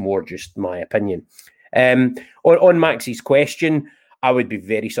 That's more just my opinion. On Max's question, I would be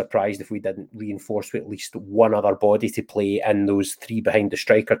very surprised if we didn't reinforce with at least one other body to play in those three behind the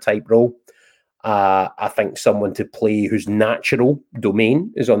striker type role. I think someone to play whose natural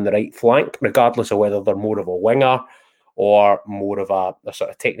domain is on the right flank, regardless of whether they're more of a winger or more of a sort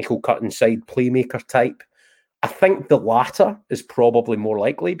of technical cut inside playmaker type. I think the latter is probably more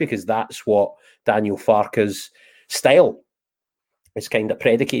likely because that's what Daniel Farke's style is kind of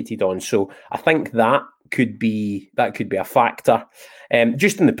predicated on. So I think that could be a factor.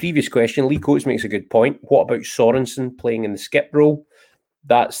 Just in the previous question, Lee Coates makes a good point. What about Sorensen playing in the skip role?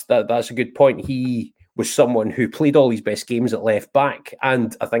 That's a good point. He was someone who played all his best games at left back,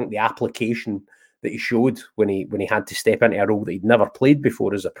 and I think the application that he showed when he had to step into a role that he'd never played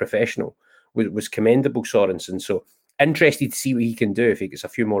before as a professional was commendable, Sorensen. So interested to see what he can do if he gets a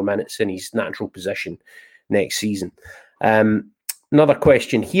few more minutes in his natural position next season. Another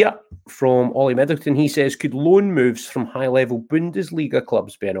question here from Ollie Middleton. He says, could loan moves from high-level Bundesliga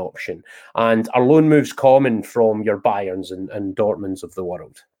clubs be an option? And are loan moves common from your Bayerns and Dortmunds of the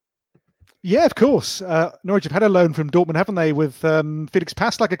world? Yeah, of course. Norwich have had a loan from Dortmund, haven't they, with Felix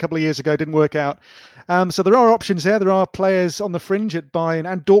Passlack a couple of years ago, didn't work out. So there are options there. There are players on the fringe at Bayern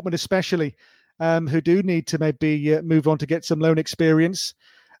and Dortmund especially who do need to maybe move on to get some loan experience.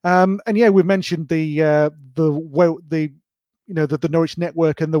 And yeah, we've mentioned the Norwich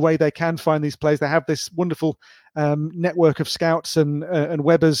network and the way they can find these players. They have this wonderful network of scouts, and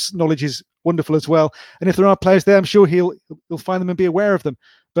Webber's knowledge is wonderful as well. And if there are players there, I'm sure he'll find them and be aware of them.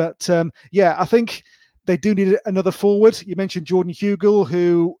 But I think they do need another forward. You mentioned Jordan Hugill,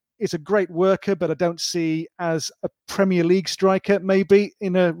 who is a great worker, but I don't see as a Premier League striker maybe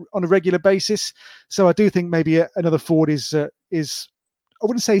on a regular basis. So I do think maybe another forward is I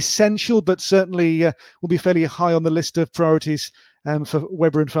wouldn't say essential, but certainly will be fairly high on the list of priorities for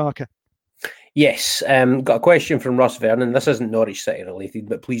Webber and Farke. Yes, got a question from Russ Vernon. This isn't Norwich City related,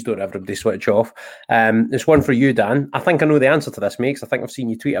 but please don't everybody switch off. It's one for you, Dan. I think I know the answer to this, mate, because I think I've seen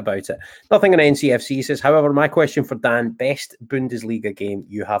you tweet about it. Nothing on NCFC says, however, my question for Dan, best Bundesliga game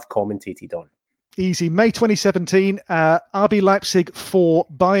you have commentated on? Easy. May 2017, RB Leipzig 4,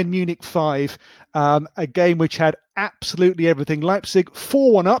 Bayern Munich 5. A game which had absolutely everything. Leipzig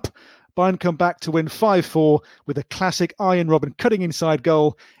 4-1 up. Bayern come back to win 5-4 with a classic Arjen Robben cutting inside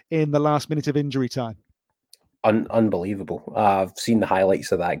goal in the last minute of injury time. unbelievable. I've seen the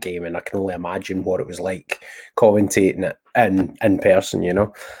highlights of that game, and I can only imagine what it was like commentating it in person.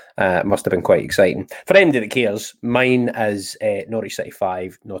 It must have been quite exciting. For anybody that cares, mine is Norwich City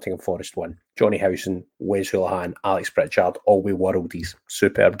 5, Nottingham Forest 1. Johnny Howson, Wes Hoolahan, Alex Pritchard, all we worldies.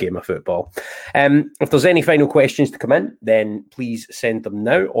 Superb game of football. If there's any final questions to come in, then please send them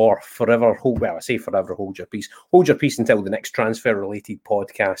now, or forever hold your peace. Hold your peace until the next transfer-related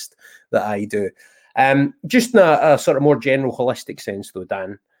podcast that I do. Just in a sort of more general, holistic sense, though,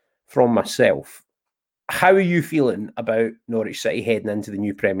 Dan, from myself, how are you feeling about Norwich City heading into the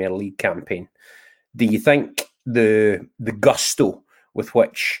new Premier League campaign? Do you think the gusto with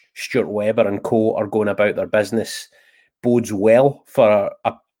which Stuart Webber and co are going about their business bodes well for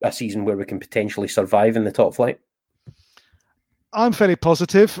a season where we can potentially survive in the top flight? I'm fairly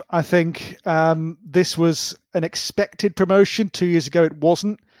positive. I think this was an expected promotion. 2 years ago, it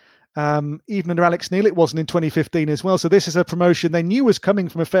wasn't. Even under Alex Neil, it wasn't in 2015 as well. So this is a promotion they knew was coming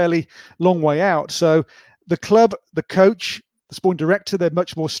from a fairly long way out. So the club, the coach, the sporting director, they're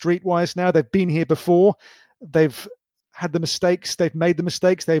much more streetwise now. They've been here before. They've had the mistakes. They've made the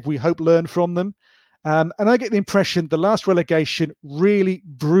mistakes. We hope, learned from them. And I get the impression the last relegation really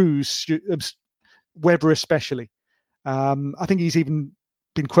bruised Webber especially. I think he's even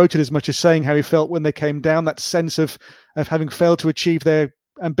been quoted as much as saying how he felt when they came down, that sense of having failed to achieve their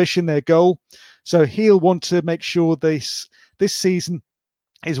ambition, their goal. So he'll want to make sure this season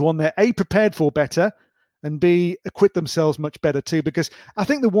is one they're A, prepared for better, and B, acquit themselves much better too. Because I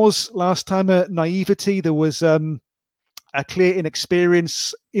think there was last time a naivety, there was a clear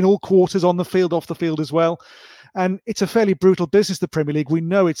inexperience in all quarters, on the field, off the field as well. And it's a fairly brutal business, the Premier League. We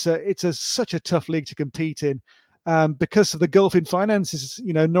know it's such a tough league to compete in. Because of the gulf in finances,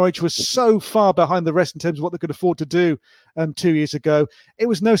 Norwich was so far behind the rest in terms of what they could afford to do 2 years ago. It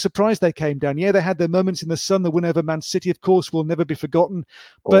was no surprise they came down. Yeah, they had their moments in the sun. The win over Man City, of course, will never be forgotten.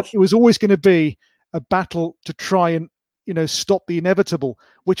 But it was always going to be a battle to try and, stop the inevitable,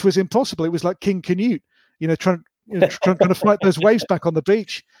 which was impossible. It was like King Canute, trying to fight those waves back on the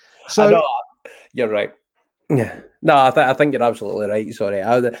beach. So you're right. Yeah. No, I think you're absolutely right. Sorry.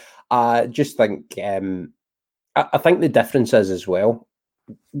 I just think... I think the difference is as well,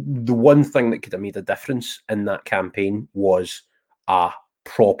 the one thing that could have made a difference in that campaign was a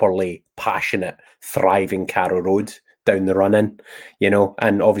properly passionate, thriving Carrow Road down the run-in,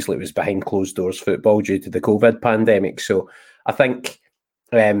 and obviously it was behind closed doors football due to the COVID pandemic. So I think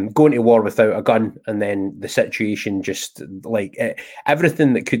going to war without a gun, and then the situation just like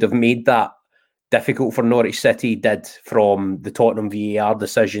everything that could have made that difficult for Norwich City did, from the Tottenham VAR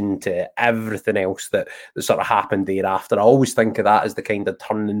decision to everything else that sort of happened thereafter. I always think of that as the kind of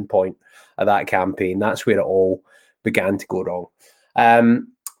turning point of that campaign. That's where it all began to go wrong.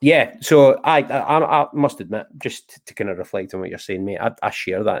 So I must admit, just to kind of reflect on what you're saying, mate, I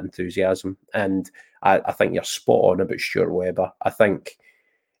share that enthusiasm, and I think you're spot on about Stuart Webber. I think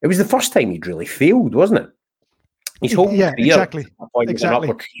it was the first time he'd really failed, wasn't it? His whole career, exactly. Was an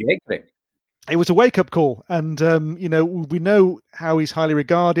upward trajectory. It was a wake-up call, and we know how he's highly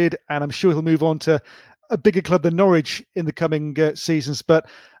regarded, and I'm sure he'll move on to a bigger club than Norwich in the coming seasons. But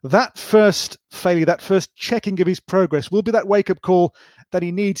that first failure, that first checking of his progress, will be that wake-up call that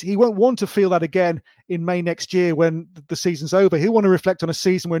he needs. He won't want to feel that again in May next year when the season's over. He'll want to reflect on a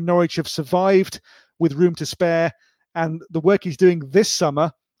season where Norwich have survived with room to spare, and the work he's doing this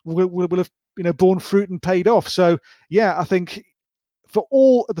summer will have borne fruit and paid off. So yeah, I think for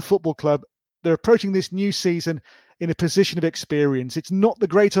all at the football club, they're approaching this new season in a position of experience. It's not the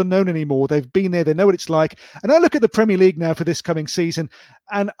great unknown anymore. They've been there. They know what it's like. And I look at the Premier League now for this coming season,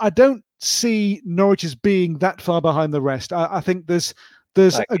 and I don't see Norwich as being that far behind the rest. I think there's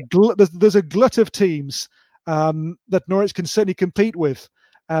a glut of teams that Norwich can certainly compete with.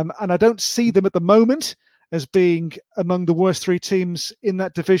 And I don't see them at the moment as being among the worst three teams in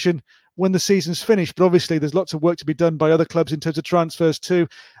that division when the season's finished. But obviously there's lots of work to be done by other clubs in terms of transfers too.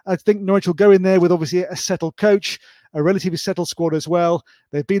 I think Norwich will go in there with obviously a settled coach, a relatively settled squad as well.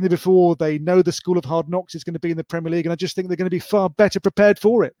 They've been there before. They know the school of hard knocks is going to be in the Premier League, and I just think they're going to be far better prepared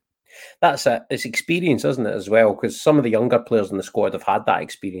for it. That's it. It's experience, isn't it, as well? Because some of the younger players in the squad have had that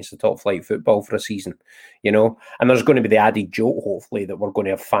experience of top flight football for a season, and there's going to be the added jolt, hopefully, that we're going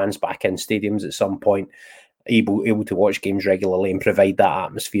to have fans back in stadiums at some point, able to watch games regularly and provide that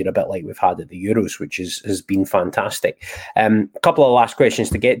atmosphere a bit like we've had at the Euros, which has been fantastic. A couple of last questions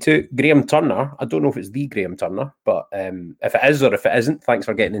to get to. Graham Turner, I don't know if it's the Graham Turner, but if it is or if it isn't, thanks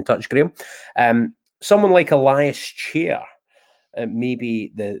for getting in touch, Graham. Someone like Elias Chair,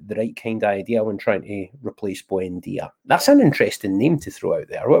 maybe the right kind of idea when trying to replace Buendia. That's an interesting name to throw out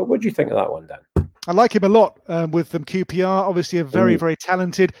there. What do you think of that one, Dan? I like him a lot with them. QPR, obviously a very, Ooh. very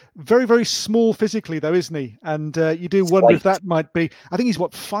talented, very, very small physically though, isn't he? And you do wonder if Slight. that might be. I think he's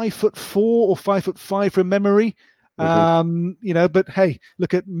what 5'4" or 5'5" from memory. But hey,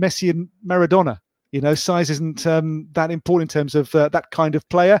 look at Messi and Maradona. Size isn't that important in terms of that kind of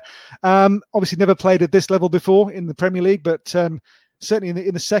player. Obviously, never played at this level before in the Premier League, but certainly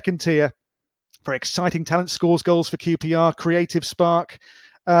in the second tier, very exciting talent, scores goals for QPR, creative spark.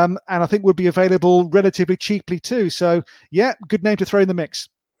 And I think would be available relatively cheaply too. So, yeah, good name to throw in the mix.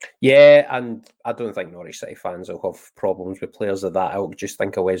 Yeah, and I don't think Norwich City fans will have problems with players of that ilk. Just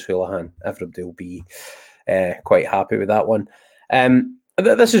think of Wes Hoolahan. Everybody will be quite happy with that one.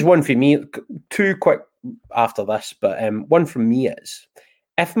 This is one for me. Two quick after this, but one from me is,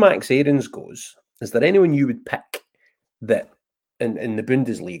 if Max Aarons goes, is there anyone you would pick that in the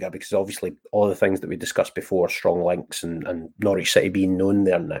Bundesliga, because obviously all the things that we discussed before, strong links and Norwich City being known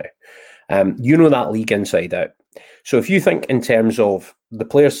there now, that league inside out. So if you think in terms of the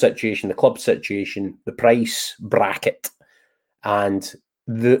player's situation, the club situation, the price bracket, and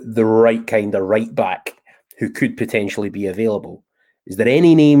the right kind of right back who could potentially be available, is there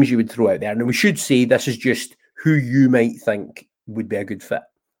any names you would throw out there? And we should say this is just who you might think would be a good fit.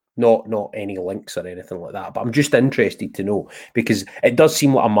 Not any links or anything like that, but I'm just interested to know, because it does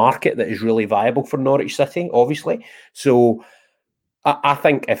seem like a market that is really viable for Norwich City, obviously. So I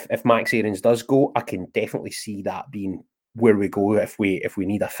think if Max Aarons does go, I can definitely see that being where we go if we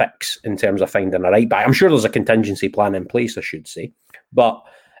need a fix in terms of finding a right back. I'm sure there's a contingency plan in place, I should say, but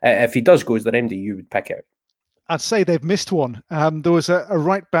if he does go, is there anybody you would pick out? I'd say they've missed one. There was a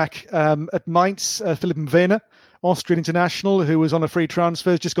right back at Mainz, Philipp Werner, Austrian international, who was on a free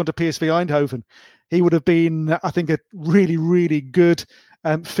transfer, just gone to PSV Eindhoven. He would have been, I think, a really, really good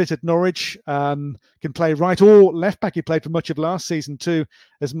fit at Norwich. Can play right or left back. He played for much of last season too,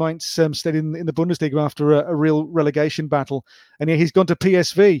 as Mainz stayed in the Bundesliga after a real relegation battle. And yeah, he's gone to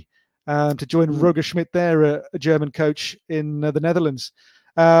PSV to join Roger Schmidt there, a German coach in the Netherlands.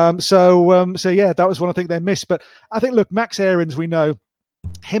 So yeah, that was one I think they missed. But I think, look, Max Aarons, we know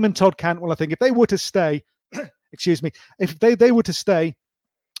him and Todd Cantwell. I think if they were to stay, if they were to stay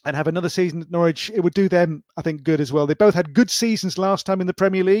and have another season at Norwich, it would do them, I think, good as well. They both had good seasons last time in the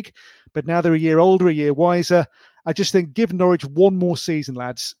Premier League, but now they're a year older, a year wiser. I just think give Norwich one more season,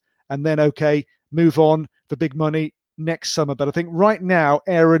 lads, and then okay, move on for big money next summer. But I think right now,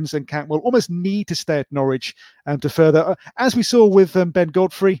 Aarons and Cantwell almost need to stay at Norwich to further, as we saw with Ben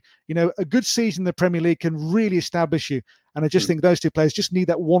Godfrey, a good season in the Premier League can really establish you. And I just think those two players just need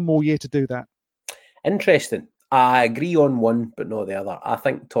that one more year to do that. Interesting. I agree on one, but not the other. I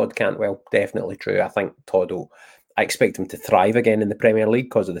think Todd Cantwell, definitely true. I think I expect him to thrive again in the Premier League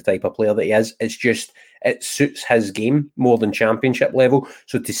because of the type of player that he is. It's just, it suits his game more than Championship level.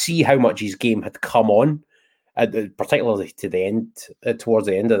 So to see how much his game had come on, particularly to the end, towards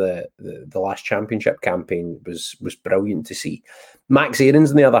the end of the last Championship campaign, was brilliant to see. Max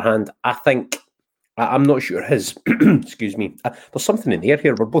Aarons, on the other hand, I think, I'm not sure his, excuse me, there's something in the air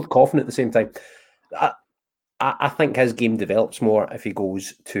here. We're both coughing at the same time. I think his game develops more if he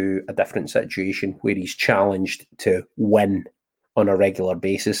goes to a different situation where he's challenged to win on a regular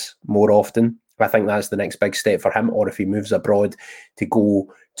basis more often. I think that's the next big step for him, or if he moves abroad to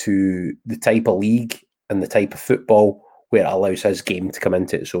go to the type of league and the type of football where it allows his game to come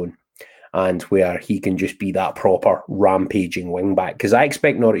into its own and where he can just be that proper rampaging wing back. Because I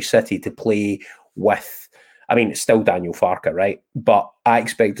expect Norwich City to play with, I mean, it's still Daniel Farke, right? But I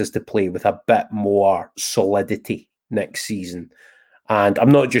expect us to play with a bit more solidity next season. And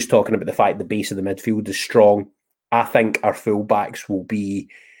I'm not just talking about the fact the base of the midfield is strong. I think our fullbacks will be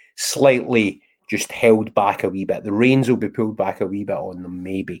slightly just held back a wee bit. The reins will be pulled back a wee bit on them,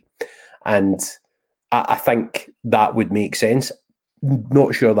 maybe. And I think that would make sense.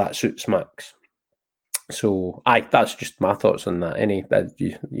 Not sure that suits Max. So, that's just my thoughts on that.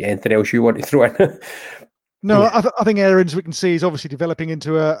 Anything else you want to throw in? No, I think Aarons, we can see, is obviously developing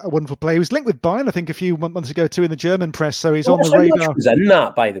into a wonderful player. He was linked with Bayern, I think, a few months ago too in the German press, so he's on the radar. How much was in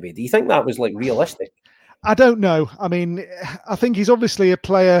that, by the way? Do you think that was realistic? I don't know. I mean, I think he's obviously a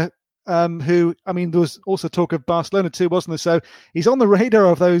player who, I mean, there was also talk of Barcelona too, wasn't there? So he's on the radar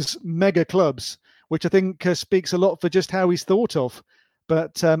of those mega clubs, which I think speaks a lot for just how he's thought of.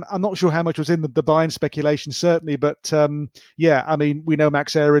 But I'm not sure how much was in the Bayern speculation, certainly. But yeah, I mean, we know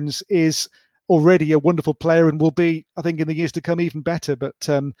Max Aarons is already a wonderful player and will be, I think, in the years to come even better. But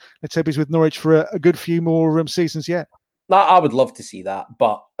let's hope he's with Norwich for a good few more seasons yet. I would love to see that,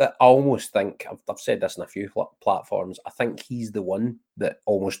 but I almost think, I've said this in a few platforms, I think he's the one that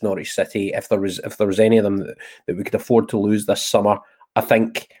almost Norwich City, if there was any of them that we could afford to lose this summer, I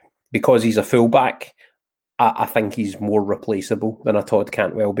think because he's a fullback, I think he's more replaceable than a Todd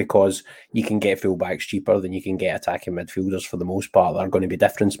Cantwell, because you can get fullbacks cheaper than you can get attacking midfielders for the most part. They're going to be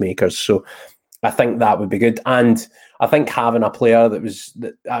difference makers. So I think that would be good. And I think having a player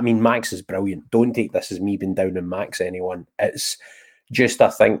Max is brilliant. Don't take this as me being down on Max, anyone. It's just, I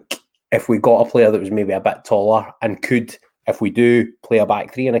think, if we got a player that was maybe a bit taller and could, if we do play a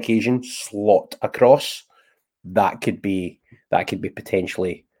back three on occasion, slot across, that could be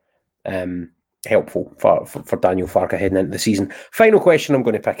potentially helpful for Daniel Farke heading into the season. Final question I'm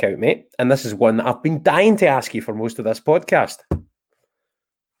going to pick out, mate, and this is one that I've been dying to ask you for most of this podcast.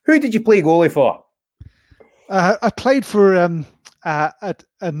 Who did you play goalie for? I played for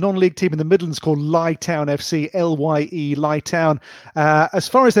a non-league team in the Midlands called Lyetown FC, LYE, Lyetown. As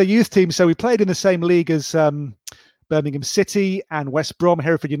far as their youth team, so we played in the same league as Birmingham City and West Brom,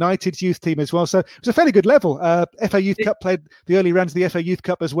 Hereford United's youth team as well. So it was a fairly good level. FA Youth Cup, played the early rounds of the FA Youth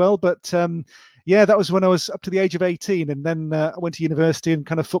Cup as well. But yeah, that was when I was up to the age of 18. And then I went to university, and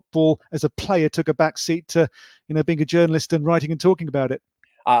kind of football as a player took a back seat to, being a journalist and writing and talking about it.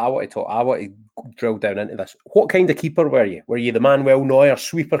 I want to drill down into this. What kind of keeper were you? Were you the Manuel Neuer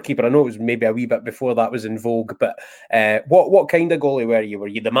sweeper keeper? I know it was maybe a wee bit before that was in vogue, but what kind of goalie were you? Were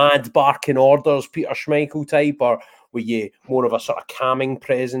you the mad barking orders, Peter Schmeichel type, or were you more of a sort of calming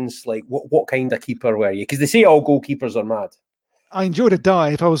presence? Like, what kind of keeper were you? Because they say all goalkeepers are mad. I enjoyed a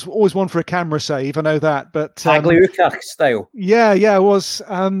dive. I was always one for a camera save. I know that, but Tagliuca style. Yeah, I was.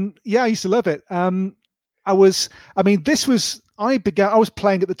 I used to love it. I was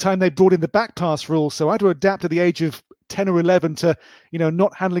playing at the time they brought in the back pass rule, so I had to adapt at the age of 10 or 11 to,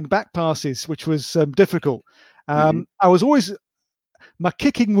 not handling back passes, which was difficult. I was always, my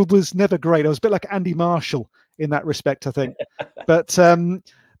kicking was never great. I was a bit like Andy Marshall in that respect, I think. But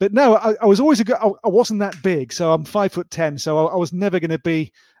no, I was always I wasn't that big, so I'm 5'10", so I was never going to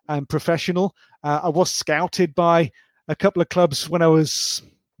be professional. I was scouted by a couple of clubs when I was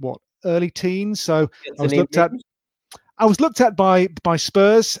early teens, so I was looked at by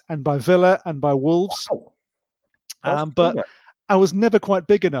Spurs and by Villa and by Wolves. Wow. But I was never quite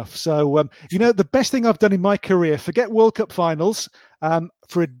big enough. So, the best thing I've done in my career, forget World Cup finals,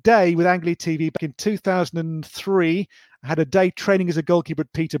 for a day with Anglia TV back in 2003, I had a day training as a goalkeeper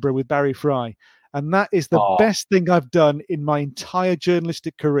at Peterborough with Barry Fry. And that is the best thing I've done in my entire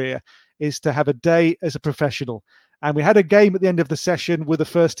journalistic career, is to have a day as a professional. And we had a game at the end of the session with the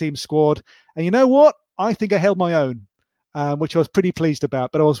first team squad. And you know what? I think I held my own. Which I was pretty pleased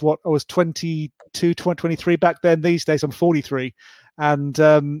about. But I was 22, 23 back then. These days I'm 43. And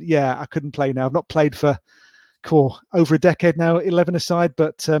I couldn't play now. I've not played for over a decade now, 11 aside.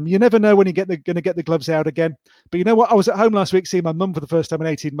 But you never know when you're going to get the gloves out again. But you know what? I was at home last week seeing my mum for the first time in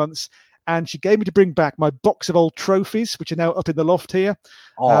 18 months. And she gave me to bring back my box of old trophies, which are now up in the loft here.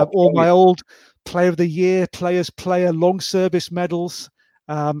 All my old Player of the Year, Players Player, long service medals.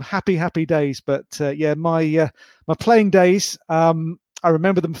 Happy days. But my playing days, I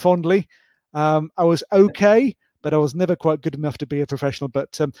remember them fondly. I was okay, but I was never quite good enough to be a professional.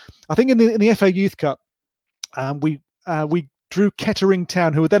 But I think in the FA Youth Cup, we drew Kettering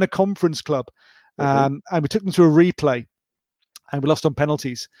Town, who were then a conference club, and we took them to a replay, and we lost on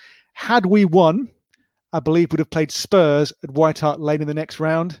penalties. Had we won, I believe we'd have played Spurs at White Hart Lane in the next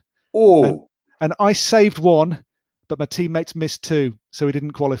round. And I saved one, but my teammates missed two, so we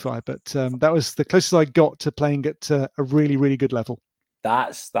didn't qualify. But that was the closest I got to playing at a really, really good level.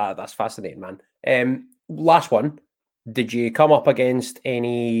 That's fascinating, man. Last one. Did you come up against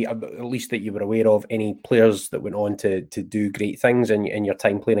any, at least that you were aware of, any players that went on to do great things in your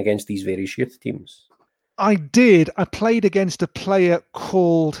time playing against these various youth teams? I did. I played against a player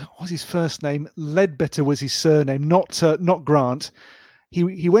called, what was his first name? Ledbetter was his surname, not Grant.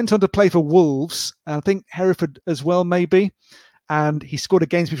 He went on to play for Wolves, and I think Hereford as well, maybe. And he scored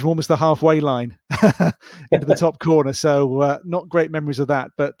against me from almost the halfway line into the top corner. So not great memories of that.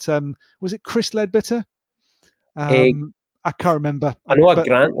 But was it Chris Ledbetter? I can't remember. I know a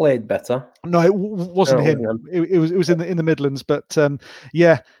Grant Ledbetter. No, it wasn't him. It was in the Midlands. But played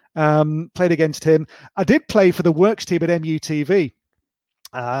against him. I did play for the works team at MUTV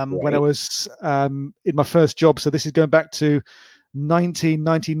when I was in my first job. So this is going back to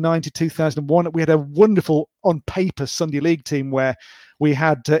 1999 to 2001. We had a wonderful on paper Sunday League team where we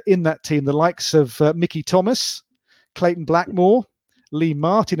had in that team the likes of Mickey Thomas, Clayton Blackmore, Lee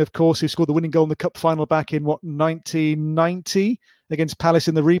Martin, of course, who scored the winning goal in the cup final back in 1990 against Palace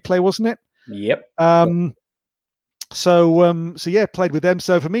in the replay, wasn't it? Yep. So played with them.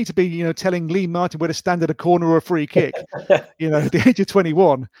 So for me to be, telling Lee Martin where to stand at a corner or a free kick, at the age of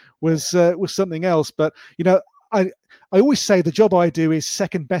 21 was something else. But I always say the job I do is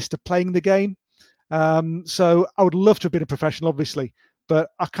second best to playing the game. So I would love to have been a professional, obviously,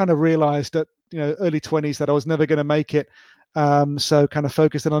 but I kind of realised that early 20s that I was never going to make it. So kind of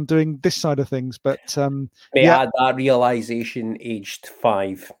focusing on doing this side of things. But I had that realisation aged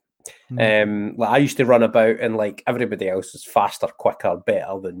 5. I used to run about and like everybody else was faster, quicker,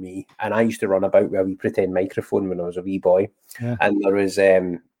 better than me, and I used to run about with a wee pretend microphone when I was a wee boy. And there was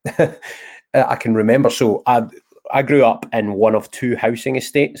I can remember, so I grew up in one of 2 housing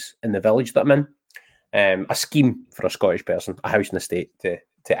estates in the village that I'm in. A scheme for a Scottish person, a housing estate to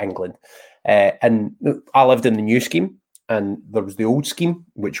England, and I lived in the new scheme, and there was the old scheme,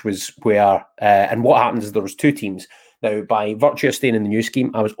 which was where and what happened is there was 2 teams. Now, by virtue of staying in the new scheme,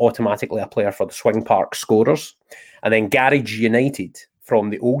 I was automatically a player for the Swing Park Scorers. And then Garage United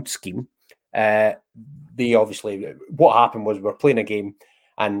from the old scheme, they obviously, what happened was we were playing a game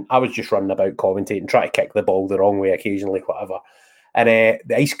and I was just running about commentating, trying to kick the ball the wrong way occasionally, whatever. And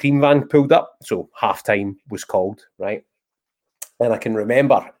the ice cream van pulled up, so half-time was called, right? And I can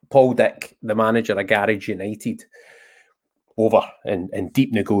remember Paul Dick, the manager of Garage United, over in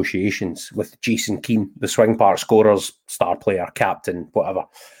deep negotiations with Jason Keane, the Swing Park Scorers star player, captain, whatever.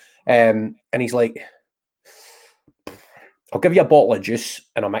 And he's like, I'll give you a bottle of juice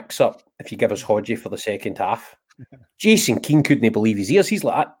and a mix-up if you give us Hodgie for the second half. Jason Keane couldn't believe his ears. He's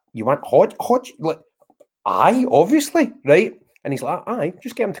like, you want Hodgie? Like, aye, obviously, right? And he's like, aye,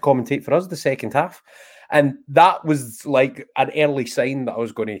 just get him to commentate for us the second half. And that was like an early sign that I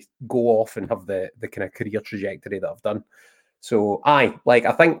was going to go off and have the kind of career trajectory that I've done. So, I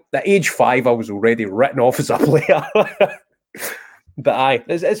think at age 5, I was already written off as a player. But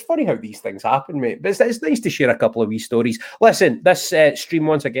it's funny how these things happen, mate. But it's nice to share a couple of wee stories. Listen, this stream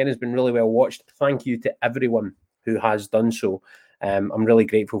once again has been really well watched. Thank you to everyone who has done so. I'm really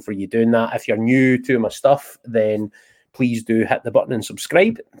grateful for you doing that. If you're new to my stuff, then please do hit the button and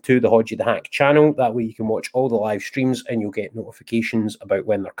subscribe to the Hodgie the Hack channel. That way you can watch all the live streams and you'll get notifications about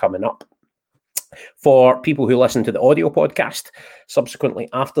when they're coming up. For people who listen to the audio podcast subsequently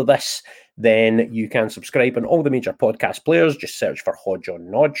after this, then you can subscribe on all the major podcast players. Just search for Hodge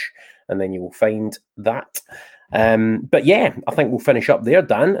on Nodge, and then you will find that. But yeah, I think we'll finish up there,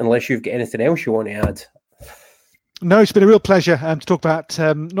 Dan, unless you've got anything else you want to add. No, it's been a real pleasure to talk about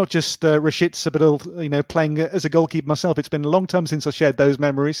not just Rashica, but playing as a goalkeeper myself. It's been a long time since I shared those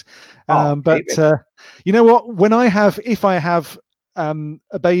memories. But you know what? If I have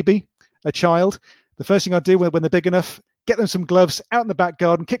a baby, a child, the first thing I do when they're big enough, get them some gloves, out in the back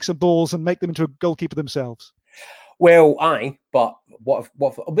garden, kick some balls, and make them into a goalkeeper themselves. Well, but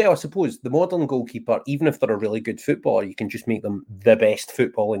I suppose the modern goalkeeper, even if they're a really good footballer, you can just make them the best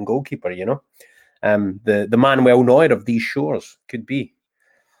footballing goalkeeper, the Manuel Neuer of these shores could be.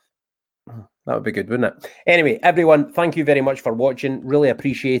 That would be good, wouldn't it? Anyway, everyone, thank you very much for watching. Really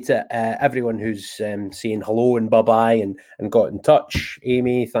appreciate it. Everyone who's saying hello and bye-bye and got in touch.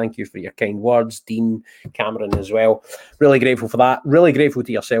 Amy, thank you for your kind words. Dean, Cameron as well. Really grateful for that. Really grateful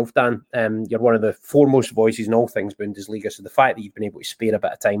to yourself, Dan. You're one of the foremost voices in all things Bundesliga. So the fact that you've been able to spare a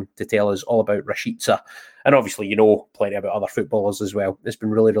bit of time to tell us all about Rashica, and obviously, plenty about other footballers as well. It's been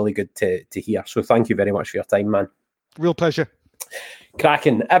really, really good to hear. So thank you very much for your time, man. Real pleasure.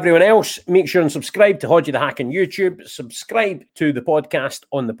 Cracking. Everyone else, make sure and subscribe to Hodgie the Hack on YouTube. Subscribe to the podcast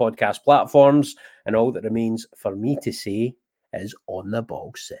on the podcast platforms. And all that remains for me to say is on the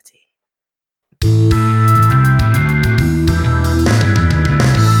Bog City.